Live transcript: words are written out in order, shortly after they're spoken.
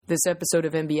This episode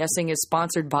of MBSing is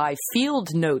sponsored by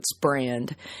Field Notes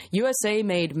brand,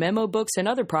 USA-made memo books and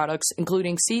other products,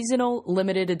 including seasonal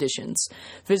limited editions.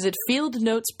 Visit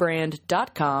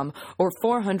fieldnotesbrand.com or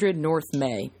 400 North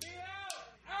May.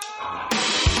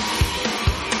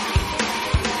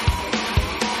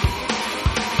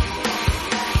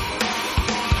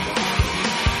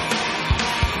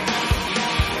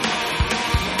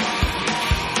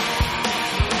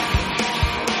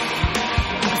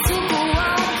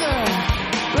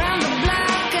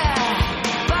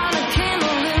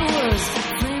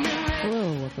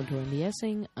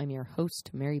 I'm your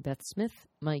host, Mary Beth Smith.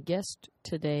 My guest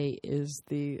today is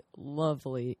the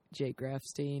lovely Jake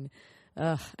Grafstein.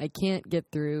 I can't get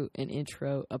through an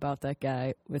intro about that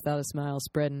guy without a smile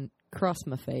spreading across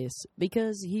my face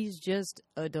because he's just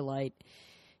a delight.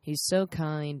 He's so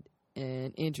kind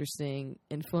and interesting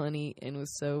and funny and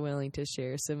was so willing to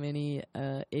share so many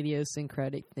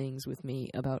idiosyncratic things with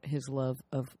me about his love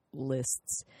of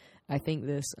lists. I think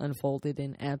this unfolded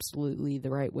in absolutely the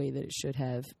right way that it should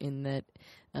have, in that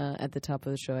at the top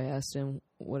of the show I asked him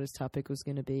what his topic was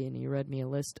going to be, and he read me a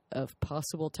list of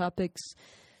possible topics,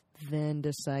 then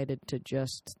decided to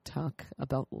just talk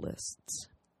about lists.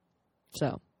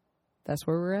 So, that's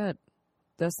where we're at.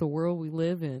 That's the world we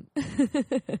live in.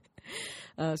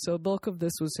 So a bulk of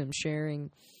this was him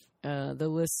sharing the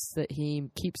lists that he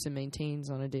keeps and maintains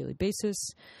on a daily basis.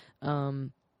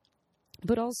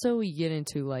 But also we get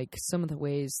into like some of the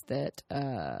ways that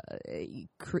the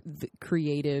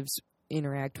creatives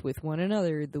interact with one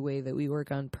another, the way that we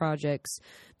work on projects,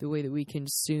 the way that we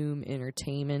consume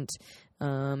entertainment.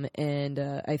 And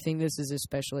I think this is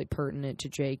especially pertinent to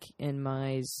Jake and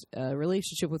my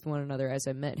relationship with one another, as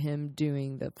I met him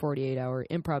doing the 48-hour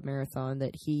improv marathon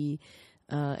that he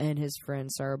and his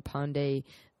friend Sarah Pandey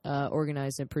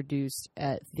organized and produced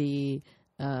at the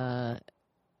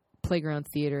Playground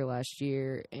Theater last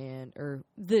year, or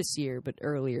this year, but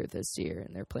earlier this year,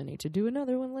 and they're planning to do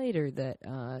another one later that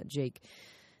Jake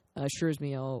assures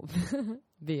me I'll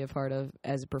be a part of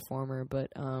as a performer.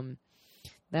 But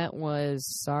that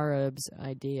was Sarab's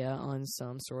idea on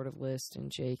some sort of list,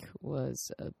 and Jake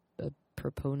was a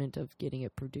proponent of getting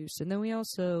it produced. And then we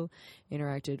also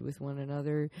interacted with one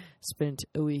another, spent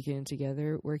a weekend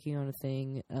together working on a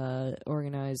thing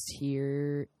organized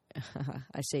here.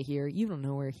 I say here, you don't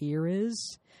know where here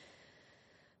is.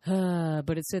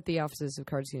 But it's at the offices of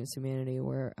Cards Against Humanity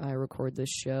where I record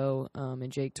this show.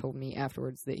 And Jake told me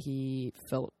afterwards that he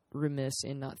felt remiss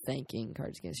in not thanking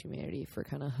Cards Against Humanity for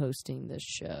kind of hosting this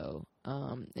show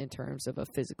in terms of a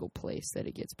physical place that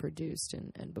it gets produced.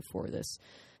 And before this,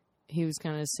 he was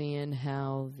kind of seeing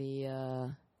how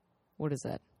the, what is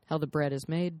that? How the bread is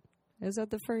made? Is that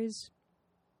the phrase?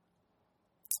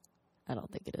 I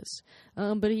don't think it is.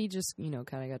 But he just,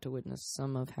 kind of got to witness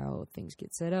some of how things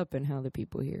get set up and how the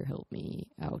people here help me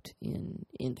out in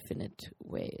infinite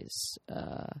ways.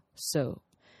 So,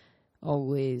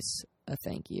 always a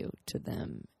thank you to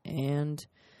them and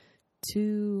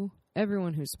to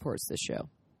everyone who supports the show.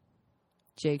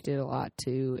 Jake did a lot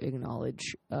to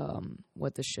acknowledge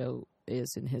what the show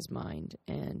is in his mind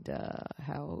and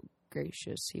how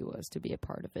gracious he was to be a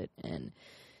part of it. And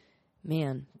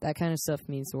man, that kind of stuff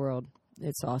means the world.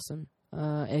 It's awesome.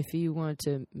 If you want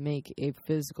to make a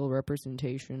physical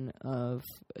representation of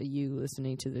you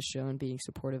listening to the show and being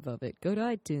supportive of it, go to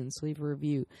iTunes, leave a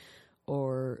review,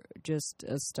 or just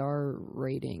a star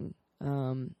rating.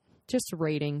 Just a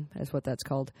rating is what that's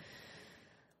called.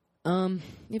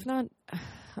 If not,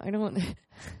 I don't...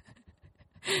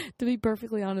 To be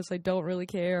perfectly honest, I don't really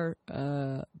care.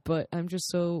 But I'm just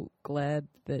so glad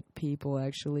that people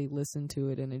actually listen to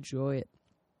it and enjoy it.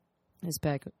 This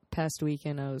past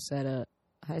weekend, I was at a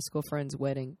high school friend's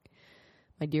wedding.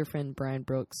 My dear friend Brian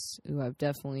Brooks, who I've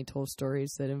definitely told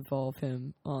stories that involve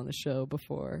him on the show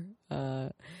before,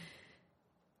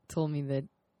 told me that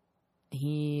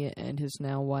he and his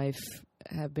now wife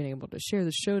have been able to share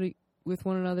the show with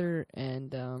one another,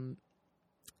 and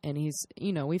he's,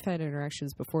 we've had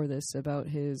interactions before this about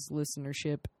his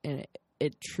listenership, and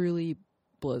it truly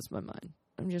blows my mind.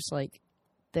 I'm just like,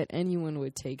 that anyone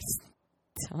would take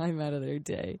time out of their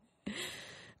day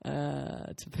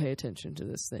to pay attention to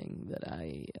this thing that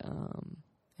I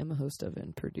am a host of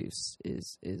and produce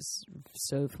is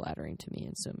so flattering to me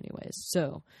in so many ways.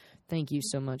 So thank you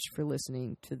so much for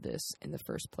listening to this in the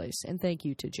first place, and thank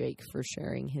you to Jake for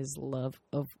sharing his love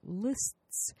of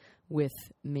lists with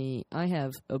me. I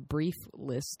have a brief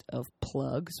list of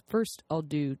plugs. First, I'll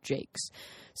do Jake's.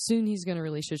 Soon he's going to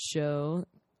release a show,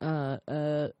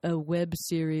 a web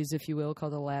series, if you will,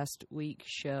 called The Last Week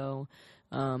Show.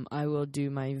 I will do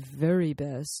my very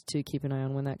best to keep an eye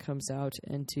on when that comes out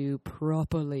and to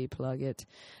properly plug it.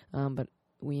 But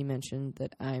we mentioned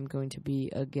that I'm going to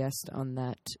be a guest on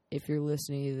that. If you're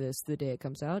listening to this the day it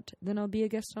comes out, then I'll be a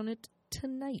guest on it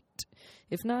tonight.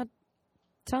 If not,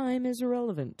 time is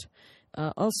irrelevant.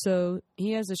 Also,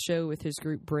 he has a show with his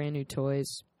group Brand New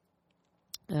Toys.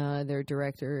 Their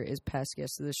director is past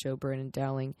guest of the show, Brandon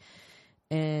Dowling.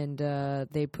 And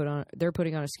they're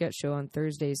putting on a sketch show on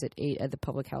Thursdays at 8 at the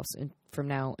Public House from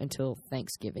now until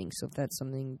Thanksgiving. So if that's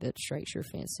something that strikes your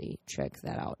fancy, check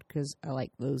that out, because I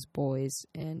like those boys,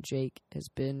 and Jake has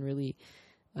been really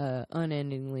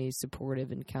unendingly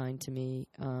supportive and kind to me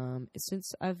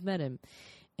since I've met him.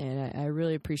 And I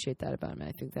really appreciate that about him.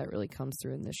 I think that really comes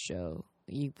through in this show.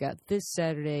 You've got this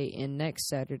Saturday and next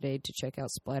Saturday to check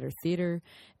out Splatter Theater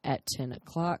at 10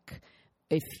 o'clock.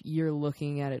 If you're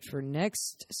looking at it for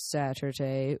next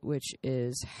Saturday, which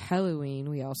is Halloween,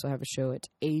 we also have a show at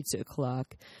 8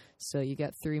 o'clock. So you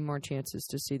got 3 more chances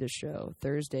to see the show.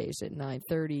 Thursdays at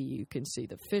 9:30, you can see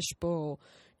the Fishbowl.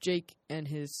 Jake and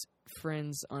his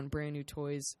friends on Brand New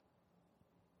Toys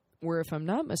were, if I'm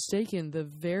not mistaken, the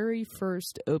very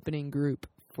first opening group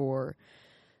for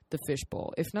the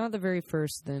Fishbowl. If not the very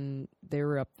first, then they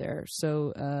were up there.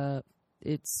 So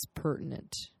it's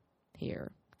pertinent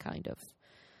here, kind of.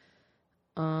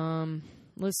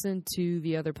 Listen to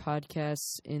the other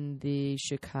podcasts in the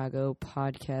Chicago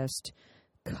Podcast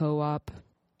Co-op.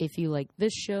 If you like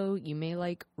this show, you may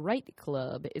like Right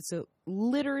Club. It's a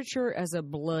literature as a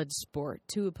blood sport.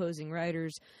 2 opposing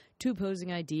writers, 2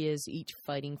 opposing ideas, each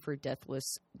fighting for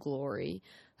deathless glory.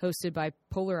 Hosted by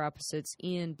polar opposites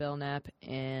Ian Belknap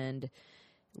and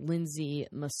Lindsay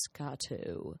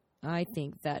Moscato. I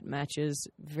think that matches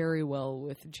very well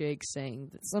with Jake saying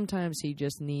that sometimes he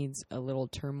just needs a little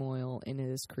turmoil in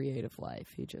his creative life.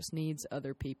 He just needs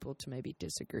other people to maybe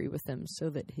disagree with him so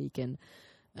that he can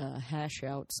hash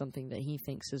out something that he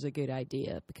thinks is a good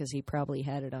idea, because he probably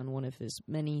had it on one of his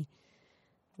many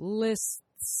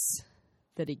lists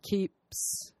that he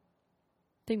keeps.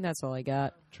 I think that's all I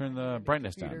got. Turn the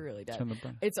brightness down. Really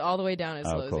it's all the way down as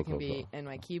low as it can be, and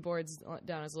my keyboard's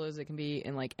down as low as it can be,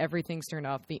 and like everything's turned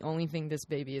off. The only thing this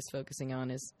baby is focusing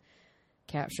on is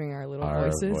capturing our little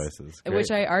voices.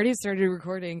 Which I already started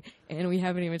recording, and we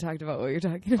haven't even talked about what you're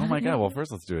talking about. Oh my God. Well,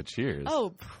 first let's do a cheers.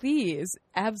 Oh, please.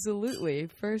 Absolutely.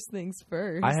 First things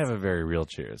first. I have a very real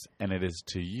cheers, and it is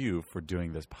to you for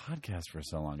doing this podcast for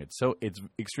so long. It's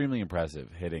extremely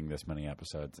impressive hitting this many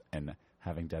episodes and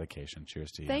having dedication.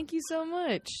 Cheers to you. Thank you so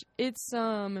much. It's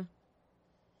that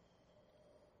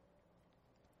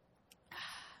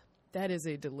is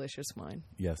a delicious wine.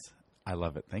 Yes, I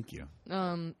love it. Thank you.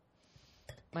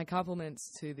 My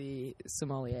compliments to the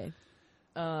sommelier.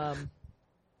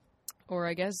 Or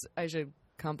I guess I should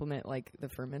compliment like the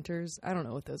fermenters. I don't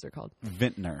know what those are called.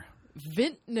 Vintner.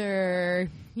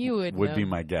 You would know. Be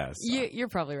my guess. You're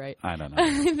probably right. I don't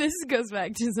know. This goes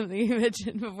back to something you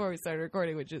mentioned before we started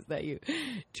recording, which is that you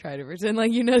try to pretend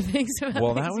like you know things about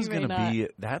well, things that was going to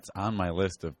that's on my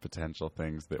list of potential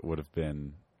things that would have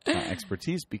been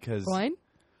expertise, because... Wine?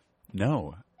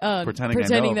 No.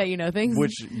 Pretending that you know things.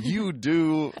 Which you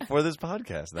do for this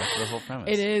podcast. That's the whole premise.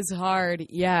 It is hard.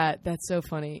 Yeah, that's so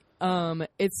funny.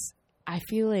 I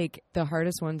feel like the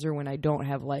hardest ones are when I don't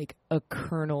have like a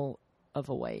kernel of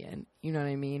a way in. You know what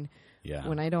I mean? Yeah.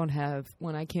 When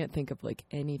I can't think of like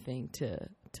anything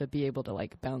to be able to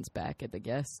like bounce back at the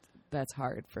guest. That's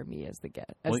hard for me as the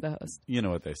host. You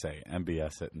know what they say,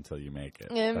 MBS it until you make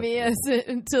it. MBS it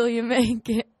until you make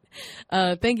it.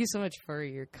 Thank you so much for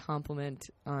your compliment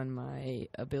on my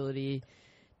ability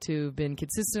to have been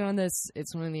consistent on this.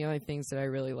 It's one of the only things that I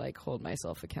really like hold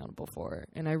myself accountable for,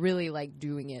 and I really like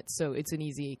doing it, so it's an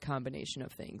easy combination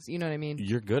of things. You know what I mean?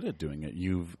 You're good at doing it.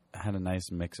 You've had a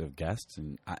nice mix of guests,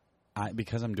 and I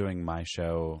because I'm doing my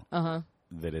show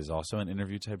that is also an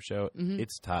interview type show,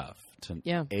 it's tough to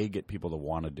get people to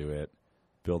want to do it,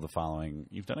 build the following.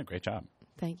 You've done a great job.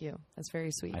 Thank you. That's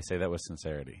very sweet. I say that with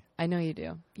sincerity. I know you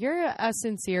do. You're a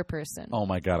sincere person. Oh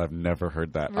my God, I've never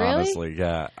heard that. Really? Honestly,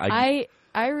 yeah.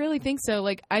 I really think so.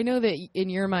 Like, I know that in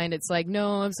your mind it's like,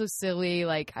 no, I'm so silly.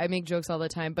 Like, I make jokes all the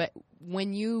time. But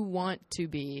when you want to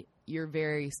be, you're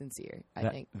very sincere, I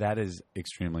think. That is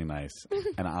extremely nice.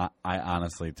 And I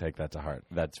honestly take that to heart.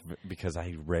 That's because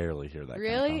I rarely hear that.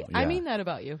 Really? Kind of I mean that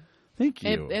about you. Thank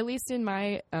you. At least in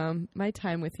my my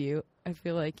time with you, I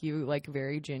feel like you like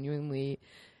very genuinely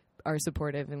are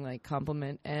supportive and like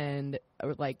compliment and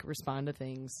like respond to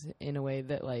things in a way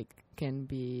that like can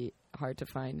be hard to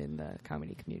find in the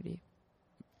comedy community.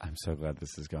 I'm so glad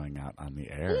this is going out on the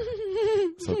air,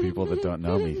 so people that don't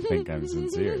know me think I'm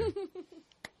sincere.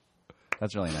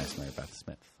 That's really nice, Mary Beth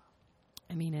Smith.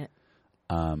 I mean it.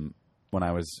 When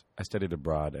I studied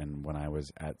abroad, and when I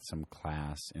was at some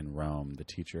class in Rome, the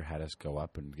teacher had us go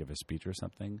up and give a speech or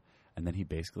something, and then he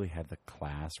basically had the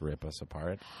class rip us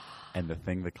apart. And the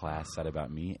thing the class said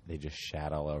about me, they just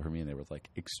shat all over me, and they were like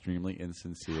extremely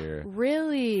insincere.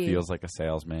 Really? Feels like a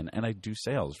salesman, and I do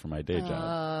sales for my day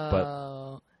job,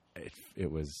 but it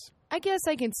was. I guess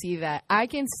I can see that. I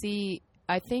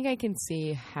think I can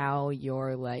see how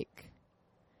you're like.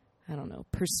 I don't know.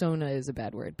 Persona is a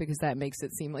bad word because that makes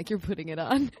it seem like you're putting it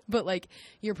on. But like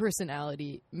your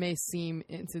personality may seem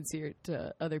insincere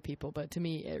to other people, but to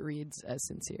me it reads as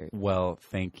sincere. Well,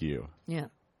 thank you. Yeah.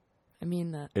 I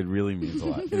mean that. It really means a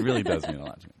lot. It really does mean a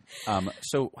lot to me.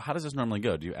 So how does this normally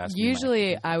go? Do you ask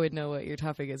Usually I would know what your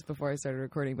topic is before I started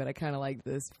recording, but I kind of like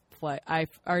this flight. I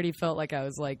already felt like I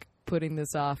was like putting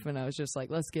this off and I was just like,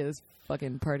 let's get this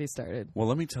fucking party started. Well,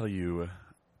 let me tell you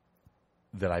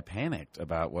that I panicked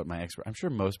about what my expert. I'm sure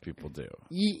most people do.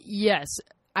 Yes,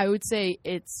 I would say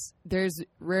there's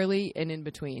rarely an in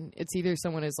between. It's either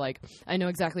someone is like, I know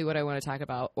exactly what I want to talk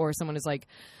about, or someone is like,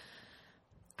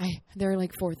 there are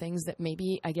like 4 things that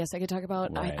maybe I guess I could talk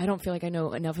about. Right. I don't feel like I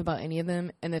know enough about any of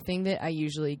them. And the thing that I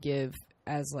usually give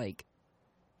as like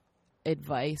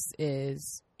advice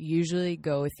is usually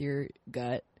go with your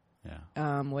gut.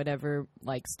 Yeah. Whatever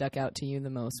like stuck out to you the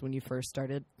most when you first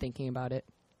started thinking about it.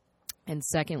 And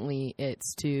secondly,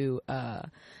 it's to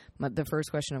the first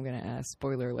question I'm going to ask,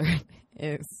 spoiler alert,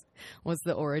 is what's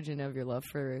the origin of your love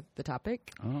for the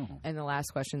topic? Oh. And the last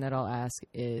question that I'll ask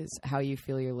is how you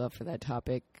feel your love for that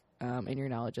topic and your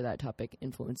knowledge of that topic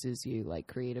influences you like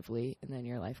creatively and then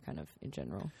your life kind of in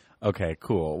general. Okay,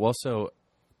 cool. Well, so...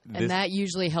 And that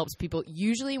usually helps people.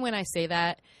 Usually when I say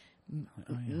that,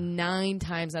 9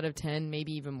 times out of 10,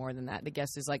 maybe even more than that, the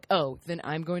guest is like, oh, then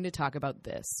I'm going to talk about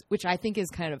this, which I think is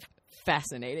kind of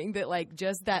fascinating, that like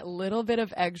just that little bit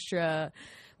of extra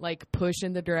like push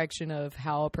in the direction of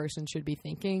how a person should be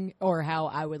thinking, or how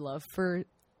I would love for,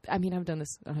 I mean, I've done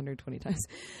this 120 times,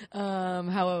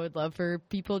 how I would love for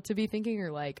people to be thinking,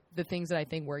 or like the things that I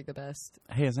think work the best.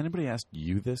 Hey, has anybody asked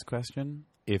you this question?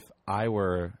 If I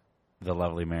were the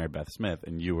lovely Mary Beth Smith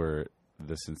and you were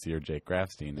the sincere Jake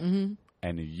Grafstein,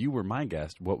 and you were my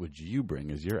guest, what would you bring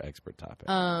as your expert topic?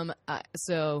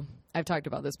 So I've talked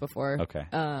about this before. Okay.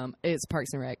 It's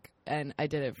Parks and Rec, and I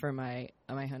did it for my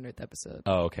 100th episode.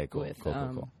 Oh, okay, cool. With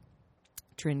cool.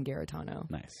 Trin Garitano.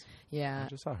 Nice. Yeah. I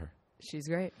just saw her. She's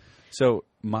great. So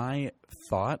my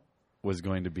thought was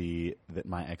going to be that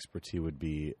my expertise would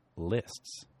be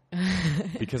lists.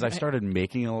 Because I started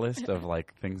making a list of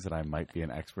like things that I might be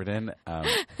an expert in,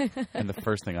 and the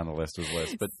first thing on the list was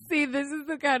lists. But see, this is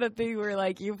the kind of thing where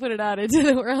like you put it out into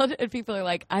the world, and people are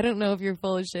like, "I don't know if you're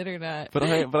full of shit or not."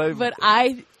 But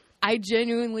I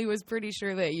genuinely was pretty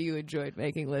sure that you enjoyed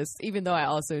making lists, even though I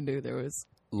also knew there was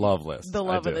love lists, the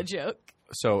love of the joke.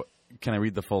 So, can I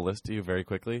read the full list to you very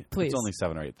quickly? Please. It's only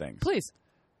 7 or 8 things. Please.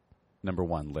 Number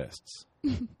 1, lists.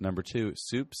 Number 2,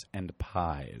 soups and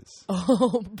pies.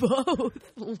 Oh,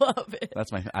 both. Love it.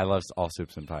 That's I love all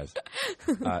soups and pies.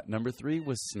 Number 3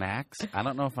 was snacks. I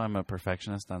don't know if I'm a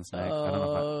perfectionist on snacks. I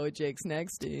don't know if Jake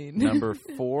Snackstein. Number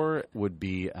 4 would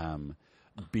be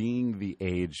being the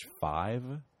age 5.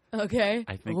 Okay.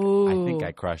 I think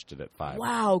I crushed it at 5.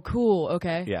 Wow, cool.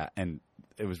 Okay. Yeah, and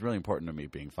it was really important to me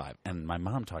being 5. And my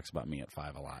mom talks about me at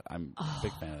 5 a lot. I'm a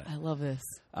big fan of that. I love this.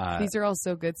 These are all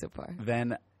so good so far.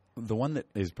 Then the one that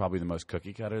is probably the most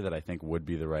cookie cutter that I think would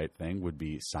be the right thing would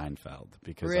be Seinfeld.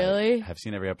 Because really? I have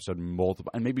seen every episode multiple,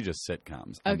 and maybe just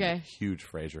sitcoms. Okay. I'm a huge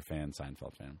Frasier fan,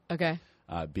 Seinfeld fan. Okay.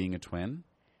 Being a twin.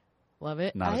 Love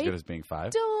it. Not as good as being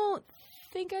 5. Don't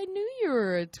think I knew you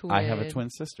were a twin. I have a twin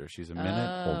sister. She's a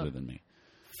minute older than me.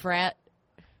 Frat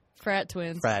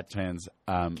twins. Frat twins.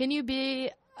 Can you be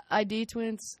ID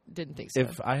twins? Didn't think so.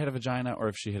 If I had a vagina or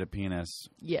if she had a penis,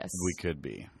 yes, we could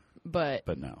be. But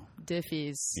no.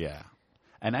 Diffies. Yeah.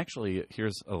 And actually,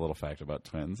 here's a little fact about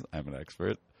twins. I'm an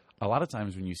expert. A lot of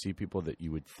times when you see people that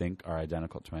you would think are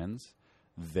identical twins,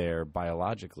 they're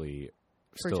biologically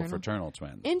still fraternal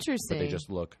twins. Interesting. But they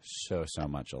just look so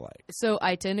much alike. So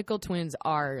identical twins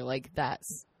are like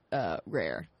that's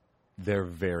rare. They're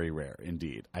very rare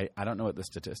indeed. I don't know what the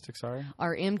statistics are.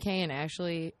 Are MK and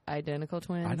Ashley identical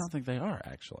twins? I don't think they are,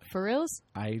 actually. For reals?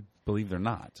 I believe they're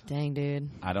not. Dang, dude.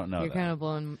 I don't know. You're kind of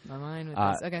blowing my mind with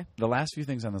this. Okay. The last few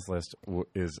things on this list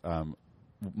is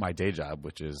my day job,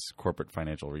 which is corporate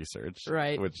financial research.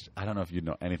 Right. Which I don't know if you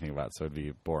know anything about, so it'd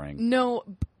be boring. No,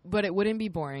 but it wouldn't be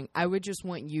boring. I would just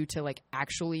want you to like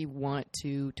actually want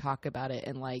to talk about it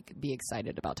and like be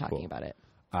excited about talking about it.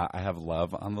 I have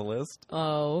love on the list.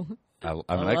 Oh.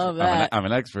 I'm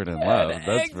an expert in love.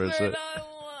 That's for sure.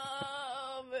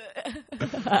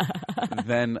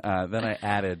 Then I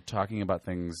added talking about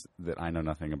things that I know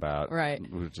nothing about, right?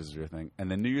 Which is your thing, and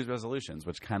then New Year's resolutions,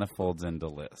 which kind of folds into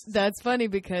lists. That's funny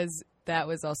because that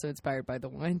was also inspired by the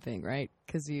wine thing, right?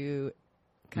 Because you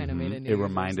kind of made a New Year's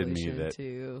reminded resolution me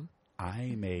that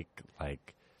I make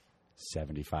like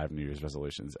 75 New Year's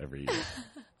resolutions every year.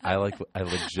 I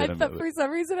legitimately. For some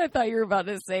reason, I thought you were about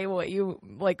to say what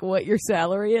your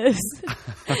salary is,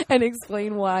 and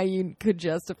explain why you could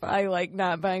justify like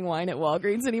not buying wine at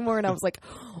Walgreens anymore. And I was like,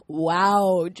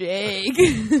 "Wow, Jake."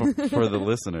 For the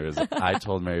listeners, I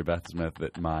told Mary Beth Smith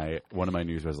that one of my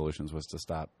New Year's resolutions was to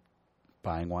stop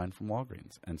buying wine from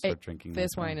Walgreens and start drinking.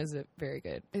 This wine is very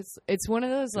good. It's one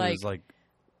of those like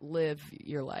live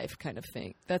your life kind of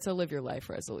thing. That's a live your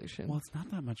life resolution. Well, it's not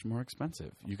that much more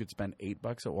expensive. You could spend $8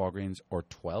 at Walgreens or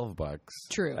 $12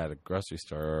 true. At a grocery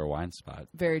store or a wine spot.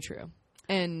 Very true.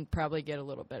 And probably get a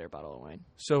little better bottle of wine.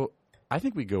 So I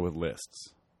think we go with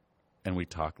lists and we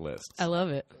talk lists. I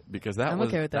love it. Because that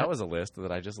was a list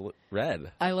that I just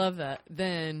read. I love that.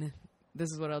 Then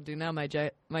this is what I'll do now. My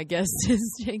guest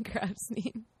is Jake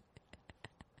Grafstein.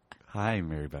 Hi,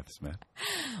 Mary Beth Smith.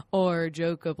 Or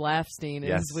Jacob Grafstein,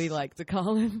 as we like to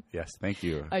call him. Yes, thank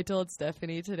you. I told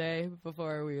Stephanie today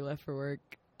before we left for work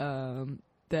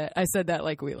that I said that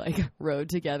like we like rode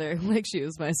together, like she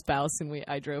was my spouse and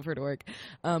I drove her to work.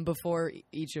 Before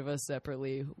each of us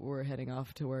separately were heading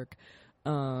off to work,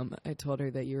 I told her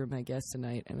that you were my guest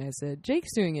tonight, and I said,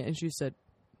 Jake's doing it. And she said,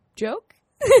 joke?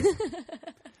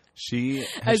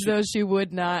 As though she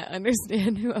would not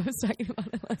understand who I was talking about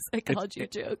unless I called you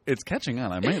Joke. It's catching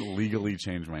on. I might legally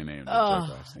change my name to Joke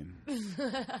Grafstein.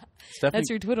 That's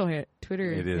your Twitter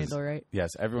handle, right?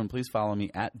 Yes. Everyone, please follow me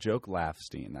at Joke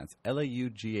Grafstein. That's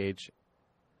LAUGHSTEIN.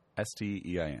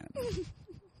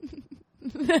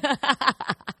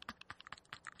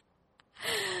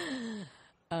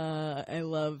 I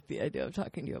love the idea of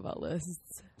talking to you about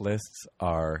lists. Lists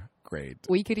are great.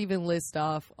 We could even list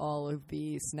off all of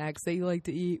the snacks that you like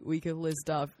to eat. We could list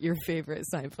off your favorite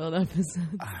Seinfeld episodes.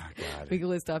 Oh, God. We could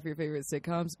list off your favorite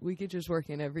sitcoms. We could just work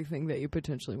in everything that you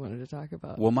potentially wanted to talk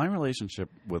about. Well, my relationship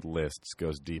with lists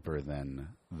goes deeper than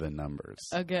the numbers.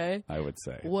 Okay. I would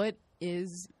say. What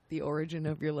is the origin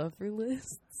of your love for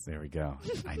lists? There we go.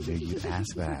 I knew you'd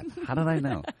ask that. How did I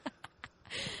know?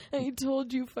 I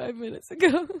told you 5 minutes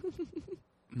ago.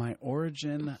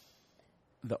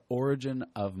 The origin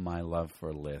of my love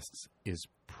for lists is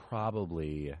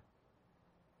probably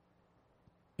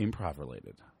improv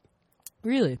related.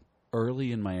 Really?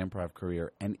 Early in my improv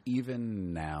career, and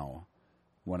even now,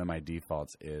 one of my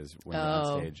defaults is when I'm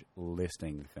on stage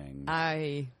listing things.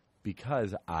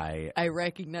 Because I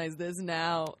recognize this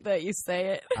now that you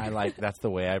say it. That's the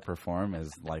way I perform,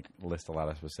 is like list a lot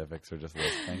of specifics or just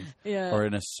list things. Yeah. Or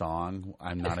in a song,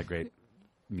 I'm not a great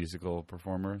musical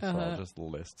performer, so I'll just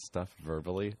list stuff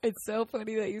verbally. It's so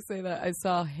funny that you say that. I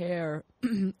saw Hair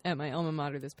at my alma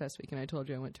mater this past week, and I told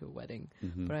you I went to a wedding,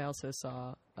 but I also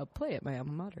saw a play at my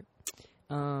alma mater.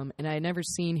 And I had never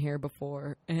seen Hair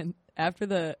before, and after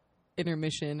the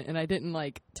intermission, and I didn't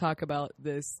like talk about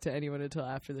this to anyone until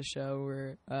after the show.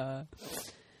 We're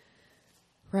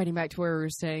riding back to where we were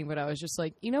staying, but I was just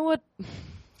like, you know what?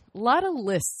 A lot of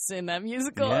lists in that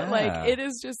musical. Yeah. Like, it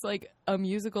is just like a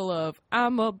musical of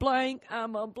I'm a blank,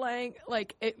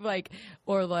 like it,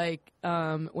 or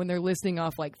when they're listing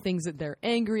off like things that they're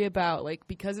angry about, like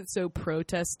because it's so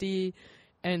protesty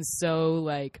and so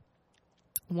like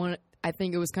I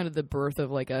think it was kind of the birth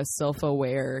of like a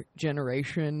self-aware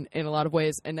generation in a lot of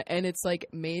ways, and it's like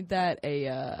made that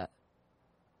a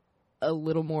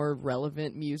little more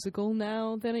relevant musical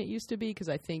now than it used to be, because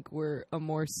I think we're a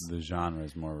more the genre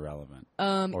is more relevant.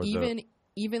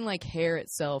 Even like Hair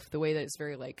itself, the way that it's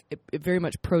very like it very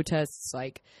much protests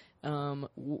like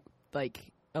like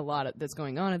a lot of that's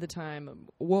going on at the time,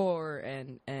 war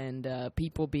and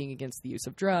people being against the use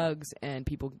of drugs and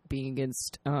people being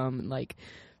against like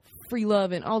free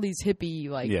love and all these hippie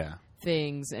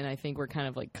things, and I think we're kind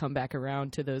of like come back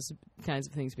around to those kinds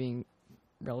of things being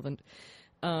relevant.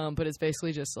 But it's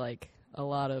basically just like a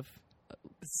lot of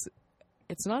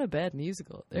it's not a bad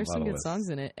musical. There's some good songs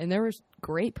in it, and there were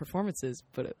great performances,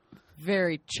 but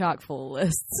very chock full of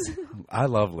lists. I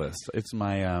love lists. It's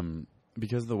my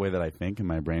because of the way that I think and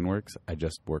my brain works, I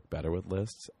just work better with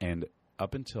lists. And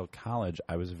up until college,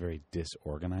 I was a very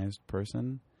disorganized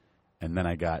person. And then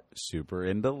I got super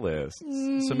into lists.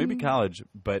 So maybe college,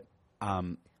 but...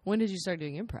 when did you start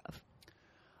doing improv?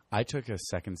 I took a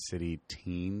Second City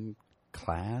teen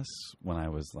class when I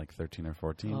was like 13 or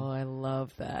 14. Oh, I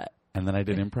love that. And then I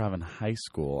did improv in high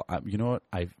school. You know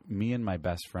what? Me and my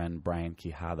best friend, Brian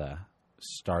Quijada,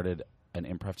 started an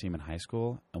improv team in high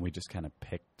school, and we just kind of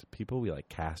picked people. We like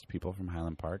cast people from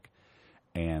Highland Park,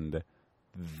 and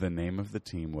the name of the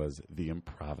team was the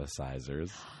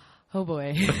Improvisizers. Oh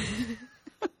boy.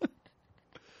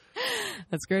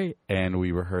 That's great. And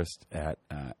we rehearsed at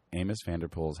Amos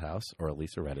Vanderpool's house or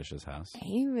Elisa Reddish's house.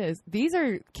 Amos. These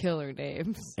are killer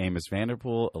names. Amos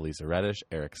Vanderpool, Elisa Reddish,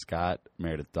 Eric Scott,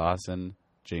 Meredith Dawson,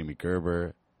 Jamie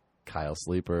Gerber, Kyle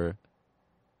Sleeper,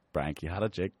 Brian Quijada,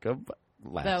 Jacob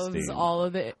Lastine. That was all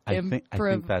of the I think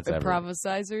that's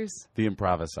Improvisizers? The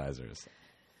Improvisizers.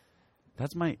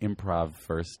 That's my improv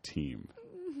first team.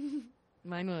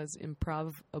 Mine was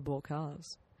Improvable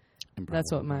Cause.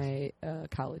 That's what my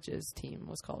college's team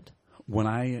was called. When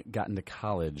I got into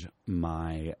college,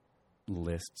 my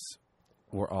lists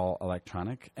were all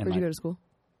electronic. And where'd you go to school?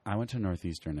 I went to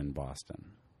Northeastern in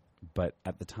Boston. But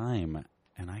at the time,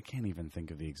 and I can't even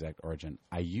think of the exact origin,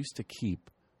 I used to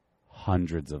keep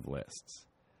hundreds of lists.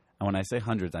 And when I say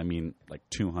hundreds, I mean like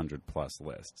 200 plus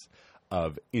lists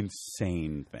of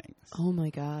insane things. Oh,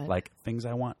 my God. Like things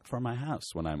I want for my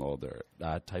house when I'm older.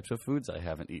 Types of foods I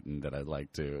haven't eaten that I'd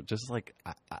like to. Just like...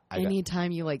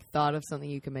 Anytime you like thought of something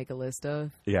you could make a list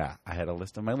of? Yeah. I had a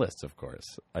list of my lists, of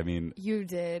course. I mean... You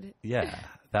did? Yeah.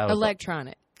 That was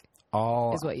electronic.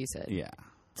 All... Is what you said. Yeah.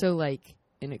 So like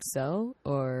in Excel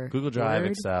or... Google Drive,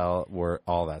 Word? Excel, Word,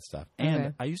 all that stuff. Okay.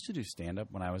 And I used to do stand-up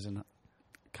when I was in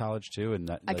college, too. And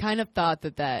I kind of thought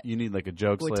that... You need like a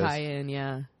jokes would list. tie in,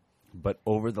 yeah. But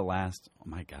over the last, oh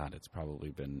my God, it's probably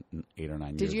been 8 or 9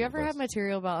 years. Did you ever have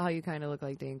material about how you kind of look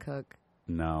like Dane Cook?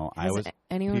 No,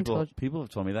 people have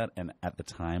told me that, and at the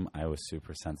time I was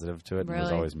super sensitive to it and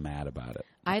was always mad about it.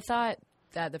 I thought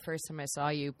that the first time I saw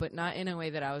you, but not in a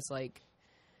way that I was like,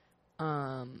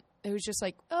 it was just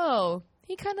like, oh,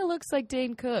 he kind of looks like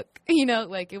Dane Cook. You know,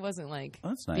 like it wasn't like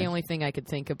that's nice. The only thing I could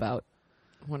think about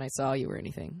when I saw you or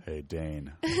anything. Hey,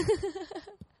 Dane.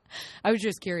 I was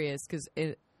just curious because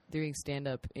doing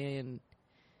stand-up and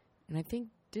I think,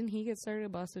 didn't he get started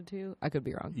in Boston too? I could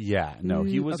be wrong. Yeah, no,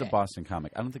 he was a Boston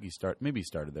comic. I don't think maybe he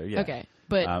started there, yeah. Okay,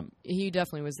 but he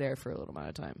definitely was there for a little amount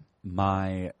of time.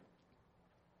 My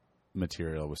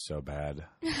material was so bad.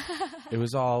 It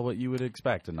was all what you would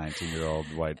expect a 19-year-old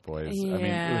white boys. Yeah. I mean,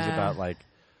 it was about like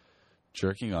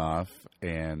jerking off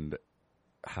and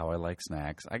how I like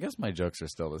snacks. I guess my jokes are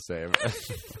still the same.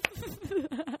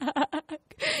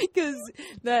 Because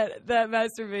that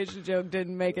masturbation joke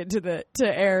didn't make it to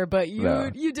air, but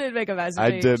you did make a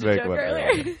masturbation joke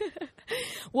earlier.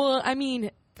 Well, I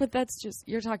mean, but that's just,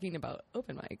 you're talking about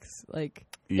open mics. Like,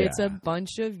 It's a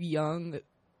bunch of young,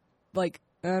 like,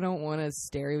 I don't want to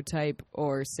stereotype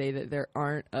or say that there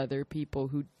aren't other people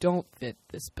who don't fit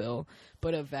this bill,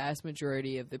 but a vast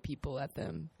majority of the people at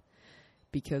them,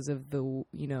 because of the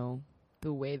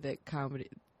way that comedy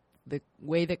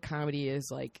is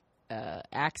like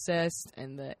accessed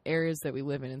and the areas that we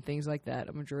live in and things like that.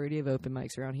 A majority of open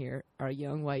mics around here are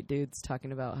young white dudes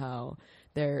talking about how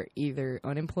they're either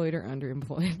unemployed or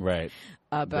underemployed. Right.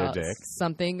 About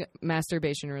something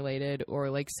masturbation related or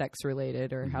like sex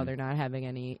related or how they're not having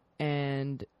any.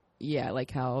 And yeah,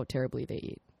 like how terribly they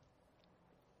eat.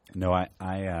 No, it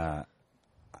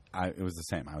was the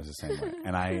same. I was the same way.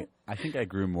 And I think I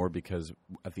grew more because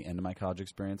at the end of my college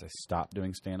experience, I stopped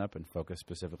doing stand-up and focused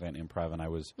specifically on improv. And I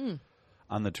was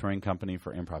on the touring company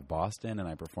for Improv Boston, and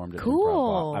I performed at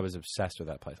Improv. I was obsessed with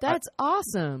that place. That's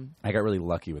awesome. I got really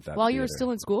lucky with that While theater. you were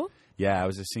still in school? Yeah, I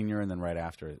was a senior, and then right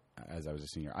after, as I was a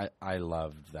senior, I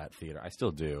loved that theater. I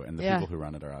still do, and the people who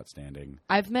run it are outstanding.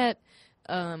 I've met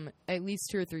at least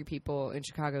 2 or 3 people in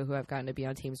Chicago who I've gotten to be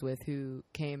on teams with who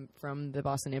came from the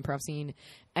Boston improv scene,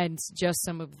 and just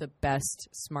some of the best,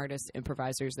 smartest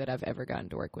improvisers that I've ever gotten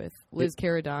to work with. Liz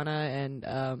Caradonna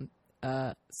and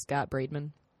Scott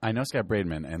Braidman. I know Scott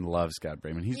Braidman and love Scott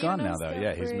Braidman. He's gone now, though.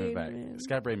 Yeah, he's moved back.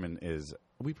 Scott Braidman is...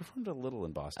 We performed a little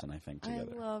in Boston, I think,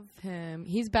 together. I love him.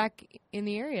 He's back in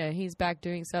the area. He's back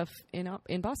doing stuff in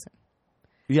Boston.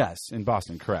 Yes, in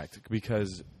Boston, correct.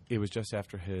 Because it was just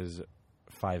after his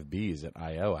 5Bs at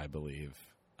I.O., I believe.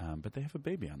 But they have a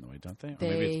baby on the way, don't they? Or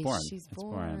maybe it's born. She's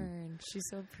born. She's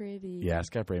so pretty. Yeah,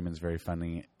 Scott Braidman's very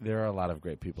funny. There are a lot of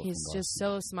great people from Boston. He's just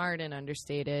so smart and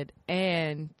understated.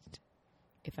 And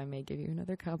if I may give you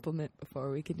another compliment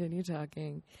before we continue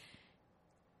talking,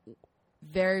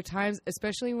 there are times,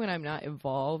 especially when I'm not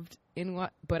involved in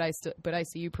but I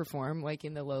see you perform, like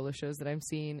in the Lola shows that I'm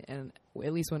seeing, and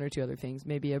at least 1 or 2 other things,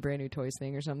 maybe a brand new toys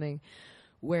thing or something,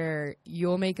 where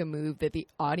you'll make a move that the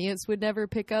audience would never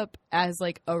pick up as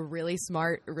like a really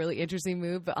smart, really interesting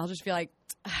move, but I'll just be like,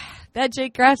 that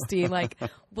Jake Grafstein, like,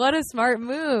 what a smart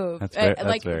move. That's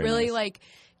like, very really, nice. like,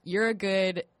 you're a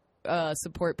good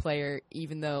support player,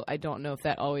 even though I don't know if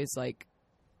that always, like,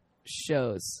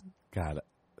 shows. God,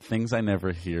 things I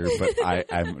never hear, but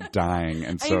I'm dying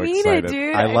and so I mean excited. It,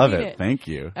 dude. I love mean it. Thank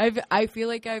you. I feel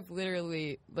like I've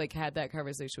literally, like, had that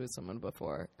conversation with someone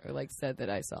before, or, like, said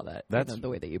that I saw that. That's the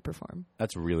way that you perform.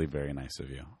 That's really very nice of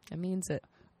you. It means it.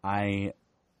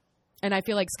 And I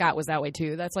feel like Scott was that way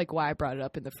too. That's like why I brought it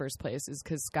up in the first place, is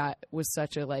because Scott was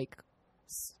such a like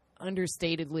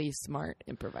understatedly smart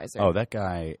improviser. Oh, that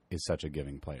guy is such a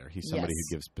giving player. He's somebody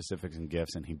who gives specifics and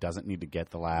gifts, and he doesn't need to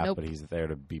get the laugh, but he's there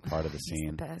to be part of the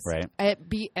scene, the best. right?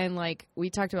 And like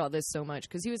we talked about this so much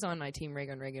because he was on my team,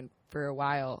 Reagan, for a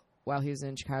while he was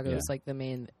in Chicago. It was like the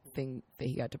main thing that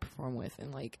he got to perform with,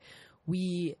 and like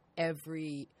we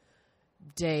every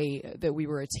day that we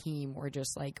were a team, we're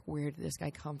just like, where did this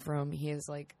guy come from? He is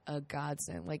like a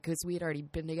godsend, like, because we had already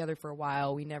been together for a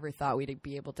while. We never thought we'd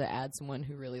be able to add someone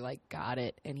who really like got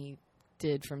it, and he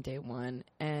did from day one.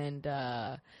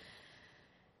 But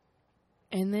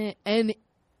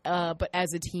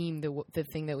as a team, the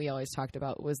thing that we always talked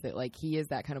about was that like he is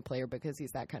that kind of player because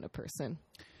he's that kind of person.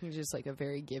 He's just like a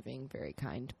very giving, very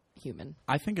kind human.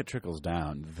 I think it trickles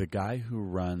down. The guy who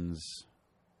runs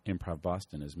Improv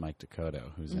Boston is Mike Dakota,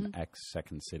 who's an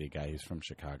ex-Second City guy. He's from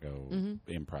Chicago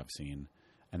improv scene.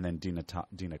 And then Dina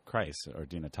Kreis, or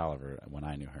Dina Tolliver, when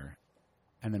I knew her.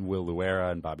 And then Will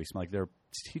Luera and Bobby Smith. Like, there are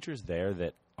teachers there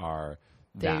that are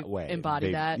that way.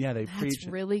 Embody that. Yeah, they That's preach.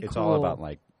 Really it's cool. all about,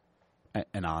 like,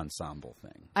 an ensemble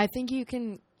thing. I think you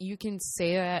can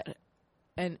say that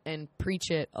and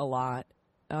preach it a lot.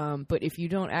 But if you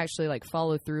don't actually, like,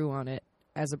 follow through on it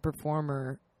as a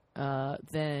performer,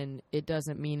 then it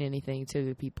doesn't mean anything to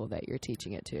the people that you're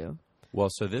teaching it to. Well,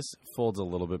 so this folds a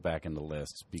little bit back into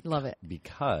lists. Love it.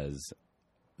 Because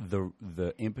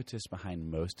the impetus behind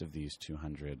most of these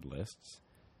 200 lists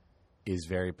is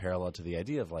very parallel to the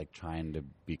idea of, like, trying to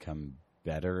become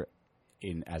better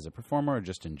as a performer or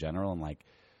just in general, and, like,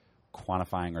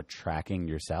 quantifying or tracking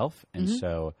yourself. And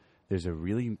so there's a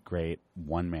really great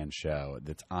one-man show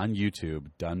that's on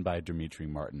YouTube done by Dimitri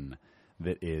Martin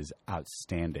that is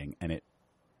outstanding, and it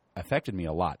affected me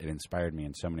a lot. It inspired me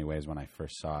in so many ways when I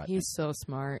first saw it. He's so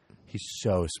smart. He's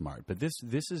so smart. But this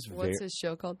is What's his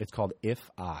show called? It's called If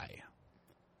I.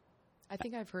 I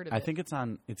think I've heard of it. I think it's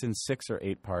in 6 or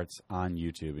 8 parts on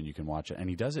YouTube, and you can watch it. And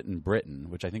he does it in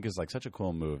Britain, which I think is like such a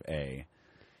cool move.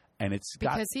 And it's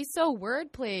because he's so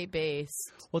wordplay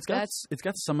based. Well, it's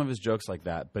got some of his jokes like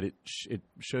that, but it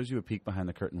shows you a peek behind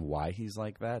the curtain why he's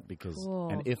like that. Because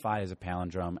and if I is a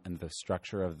palindrome, and the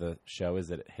structure of the show is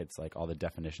that it hits like all the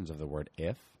definitions of the word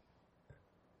if,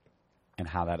 and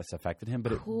how that has affected him.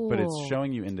 But it's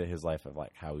showing you into his life of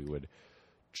like how he would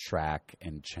track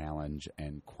and challenge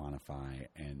and quantify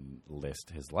and list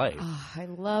his life. Oh, I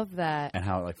love that. And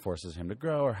how it like forces him to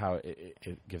grow, or how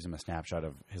it gives him a snapshot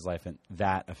of his life. And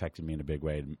that affected me in a big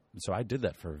way. So I did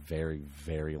that for a very,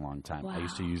 very long time. Wow. I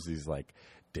used to use these like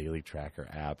daily tracker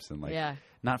apps and like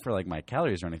not for like my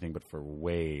calories or anything, but for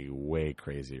way, way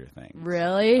crazier things.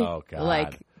 Really? Oh, God.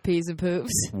 Like peas and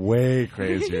poops? Way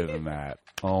crazier than that.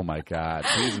 Oh, my God.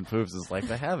 Peas and poops is like,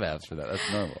 they have apps for that.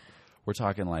 That's normal. We're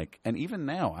talking like, and even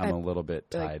now I'm a little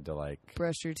bit tied to like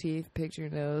brush your teeth, pick your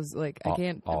nose. Like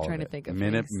I'm trying to think of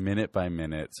minute by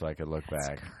minute, so I could look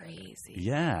back. That's crazy.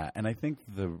 Yeah, and I think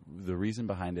the reason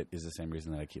behind it is the same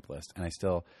reason that I keep lists. And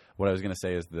what I was going to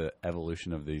say is the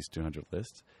evolution of these 200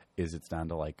 lists is it's down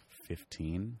to like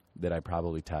 15 that I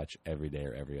probably touch every day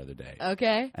or every other day.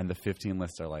 Okay. And the 15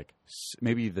 lists are like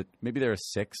maybe there are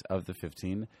 6 of the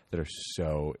 15 that are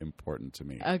so important to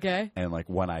me. Okay. And like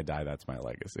when I die, that's my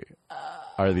legacy.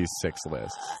 Are these 6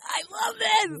 lists? I love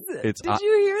this. Did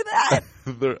you hear that?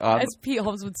 They're on, as Pete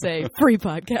Holmes would say, free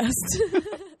podcast.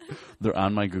 They're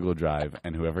on my Google Drive,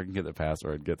 and whoever can get the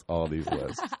password gets all these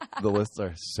lists. The lists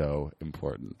are so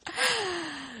important.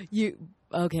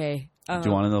 Okay. Do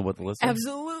you want to know what the list is?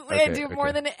 Absolutely. Okay, I do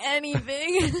more than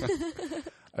anything.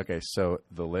 Okay, so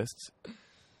the lists,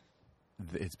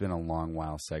 it's been a long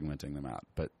while segmenting them out,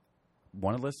 but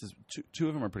one of the lists is, two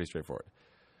of them are pretty straightforward.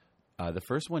 The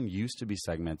first one used to be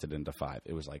segmented into 5.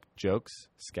 It was like jokes,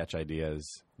 sketch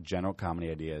ideas, general comedy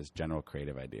ideas, general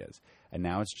creative ideas. And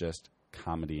now it's just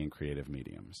comedy and creative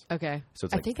mediums. Okay. So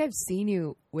it's I think I've seen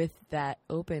you with that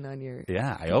open on your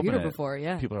I opened it before.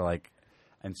 Yeah. People are like,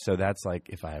 and so that's like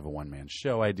if I have a one-man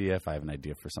show idea, if I have an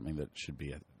idea for something that should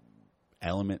be an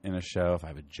element in a show, if I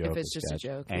have a joke, if it's just sketch, a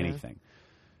joke, anything.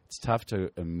 it's tough to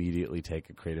immediately take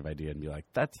a creative idea and be like,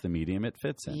 that's the medium it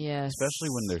fits in. Yes. Especially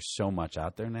when there's so much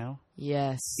out there now.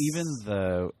 Yes. Even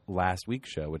the last week's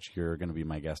show, which you're going to be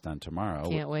my guest on tomorrow.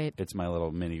 Can't wait. It's my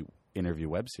little mini interview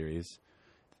web series.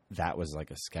 That was like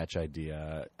a sketch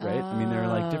idea, right? I mean, there are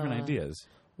like different ideas.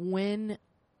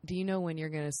 Do you know when you're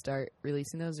going to start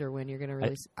releasing those, or when you're going to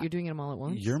release? You're doing them all at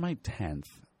once? You're my 10th.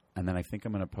 And then I think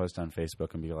I'm going to post on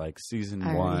Facebook and be like, season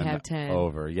I 1 have 10.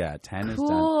 over. Yeah, 10 is done.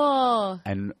 Cool.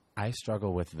 And I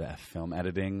struggle with the film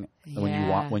editing.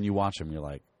 Yeah. When you watch them, you're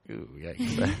like, ooh, yeah.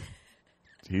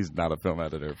 He's not a film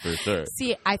editor for sure.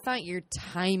 See, I thought your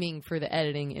timing for the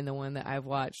editing in the one that I've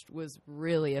watched was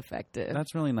really effective.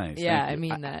 That's really nice. Yeah, I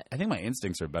mean that. I think my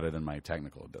instincts are better than my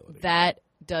technical ability. That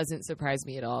doesn't surprise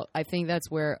me at all. I think that's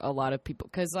where a lot of people,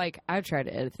 because like I've tried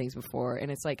to edit things before,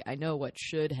 and it's like I know what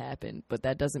should happen, but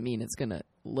that doesn't mean it's gonna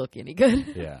look any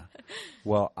good. Yeah.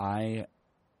 Well,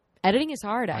 editing is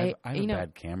hard. I have a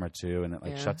bad camera too, and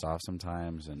it shuts off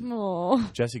sometimes.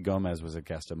 And Jesse Gomez was a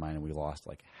guest of mine, and we lost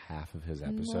like half of his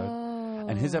episode. No.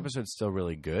 And his episode's still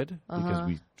really good because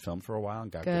we filmed for a while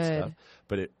and got good stuff.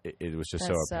 But it was just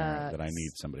so apparent that I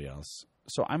need somebody else.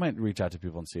 So I might reach out to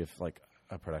people and see if like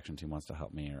a production team wants to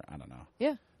help me, or I don't know.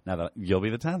 Yeah. Now that you'll be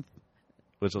the 10th,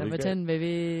 which will be Number great. 10,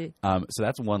 baby. So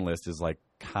that's one list is like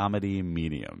comedy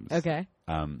mediums. Okay.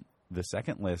 The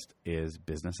second list is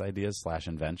business ideas /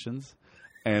 inventions.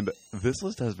 And this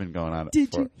list has been going on.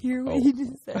 Did you hear what he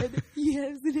just said? He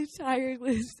has an entire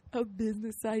list of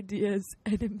business ideas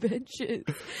and inventions.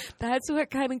 That's what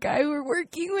kind of guy we're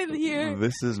working with here.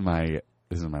 This is my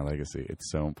legacy.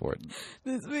 It's so important.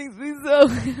 This makes me so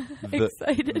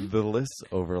excited. The lists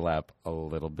overlap a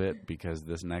little bit because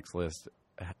this next list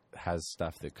has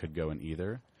stuff that could go in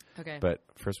either. Okay. But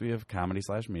first we have comedy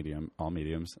 / medium, all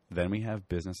mediums. Then we have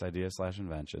business ideas /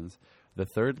 inventions. The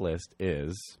third list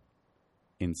is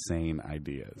insane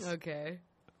ideas. Okay.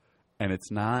 And it's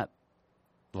not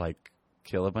like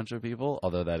kill a bunch of people,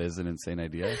 although that is an insane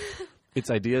idea.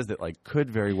 It's ideas that like could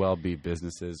very well be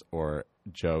businesses or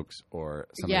jokes or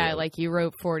something. Yeah, like you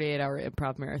wrote 48-hour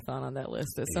improv marathon on that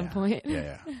list at some point.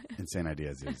 Yeah. Insane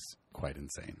ideas is quite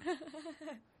insane.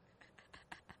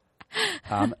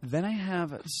 Then I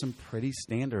have some pretty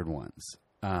standard ones.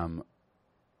 I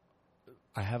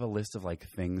have a list of like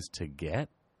things to get,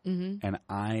 and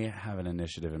I have an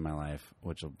initiative in my life,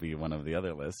 which will be one of the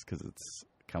other lists because it's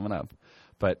coming up,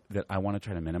 but that I want to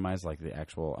try to minimize like the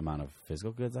actual amount of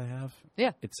physical goods I have.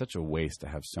 Yeah, it's such a waste to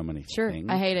have so many things.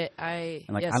 I hate it. I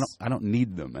don't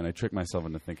need them, and I trick myself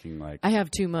into thinking like I have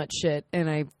too much shit, and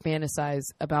I fantasize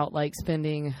about like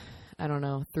spending, I don't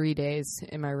know, 3 days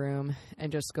in my room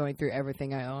and just going through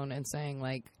everything I own and saying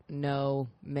like no,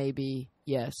 maybe,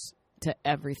 yes to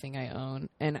everything I own.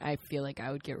 And I feel like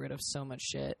I would get rid of so much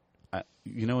shit.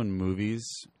 In movies,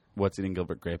 What's Eating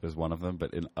Gilbert Grape is one of them,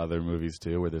 but in other movies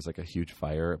too, where there's like a huge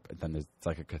fire, but then there's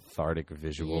like a cathartic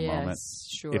visual moment.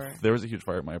 Sure. If there was a huge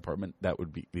fire at my apartment, that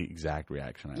would be the exact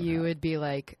reaction I would have. Would be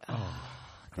like,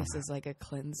 this is like a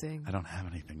cleansing. I don't have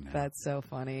anything now. That's so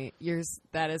funny.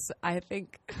 I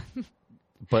think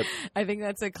but I think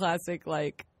that's a classic,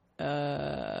 like,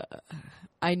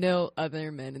 I know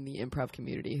other men in the improv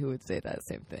community who would say that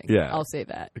same thing. Yeah. I'll say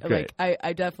that. Great. Like,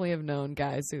 I definitely have known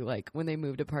guys who, like, when they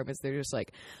moved apartments, they're just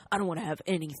like, I don't want to have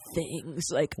any things.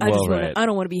 Like, I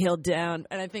don't want to be held down.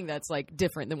 And I think that's, like,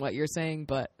 different than what you're saying,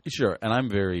 but. Sure. And I'm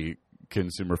very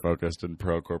consumer focused and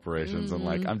pro corporations. And,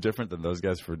 like, I'm different than those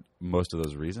guys for most of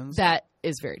those reasons. That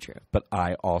is very true. But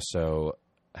I also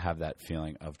have that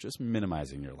feeling of just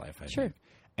minimizing your life, I think.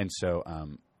 And so,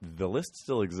 the list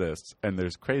still exists, and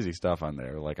there's crazy stuff on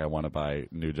there. Like, I want to buy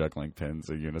new juggling pins,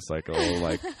 a unicycle.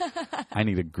 Like, I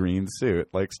need a green suit,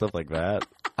 like stuff like that.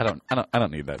 I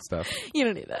don't need that stuff. You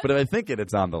don't need that. But if I think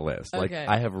it's on the list. Okay. Like,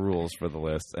 I have rules for the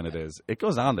list, and it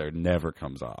goes on there, never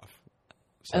comes off.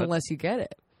 So unless you get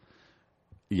it.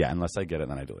 Yeah, unless I get it,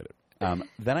 then I delete it.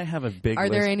 Then I have a big Are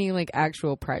list. there any like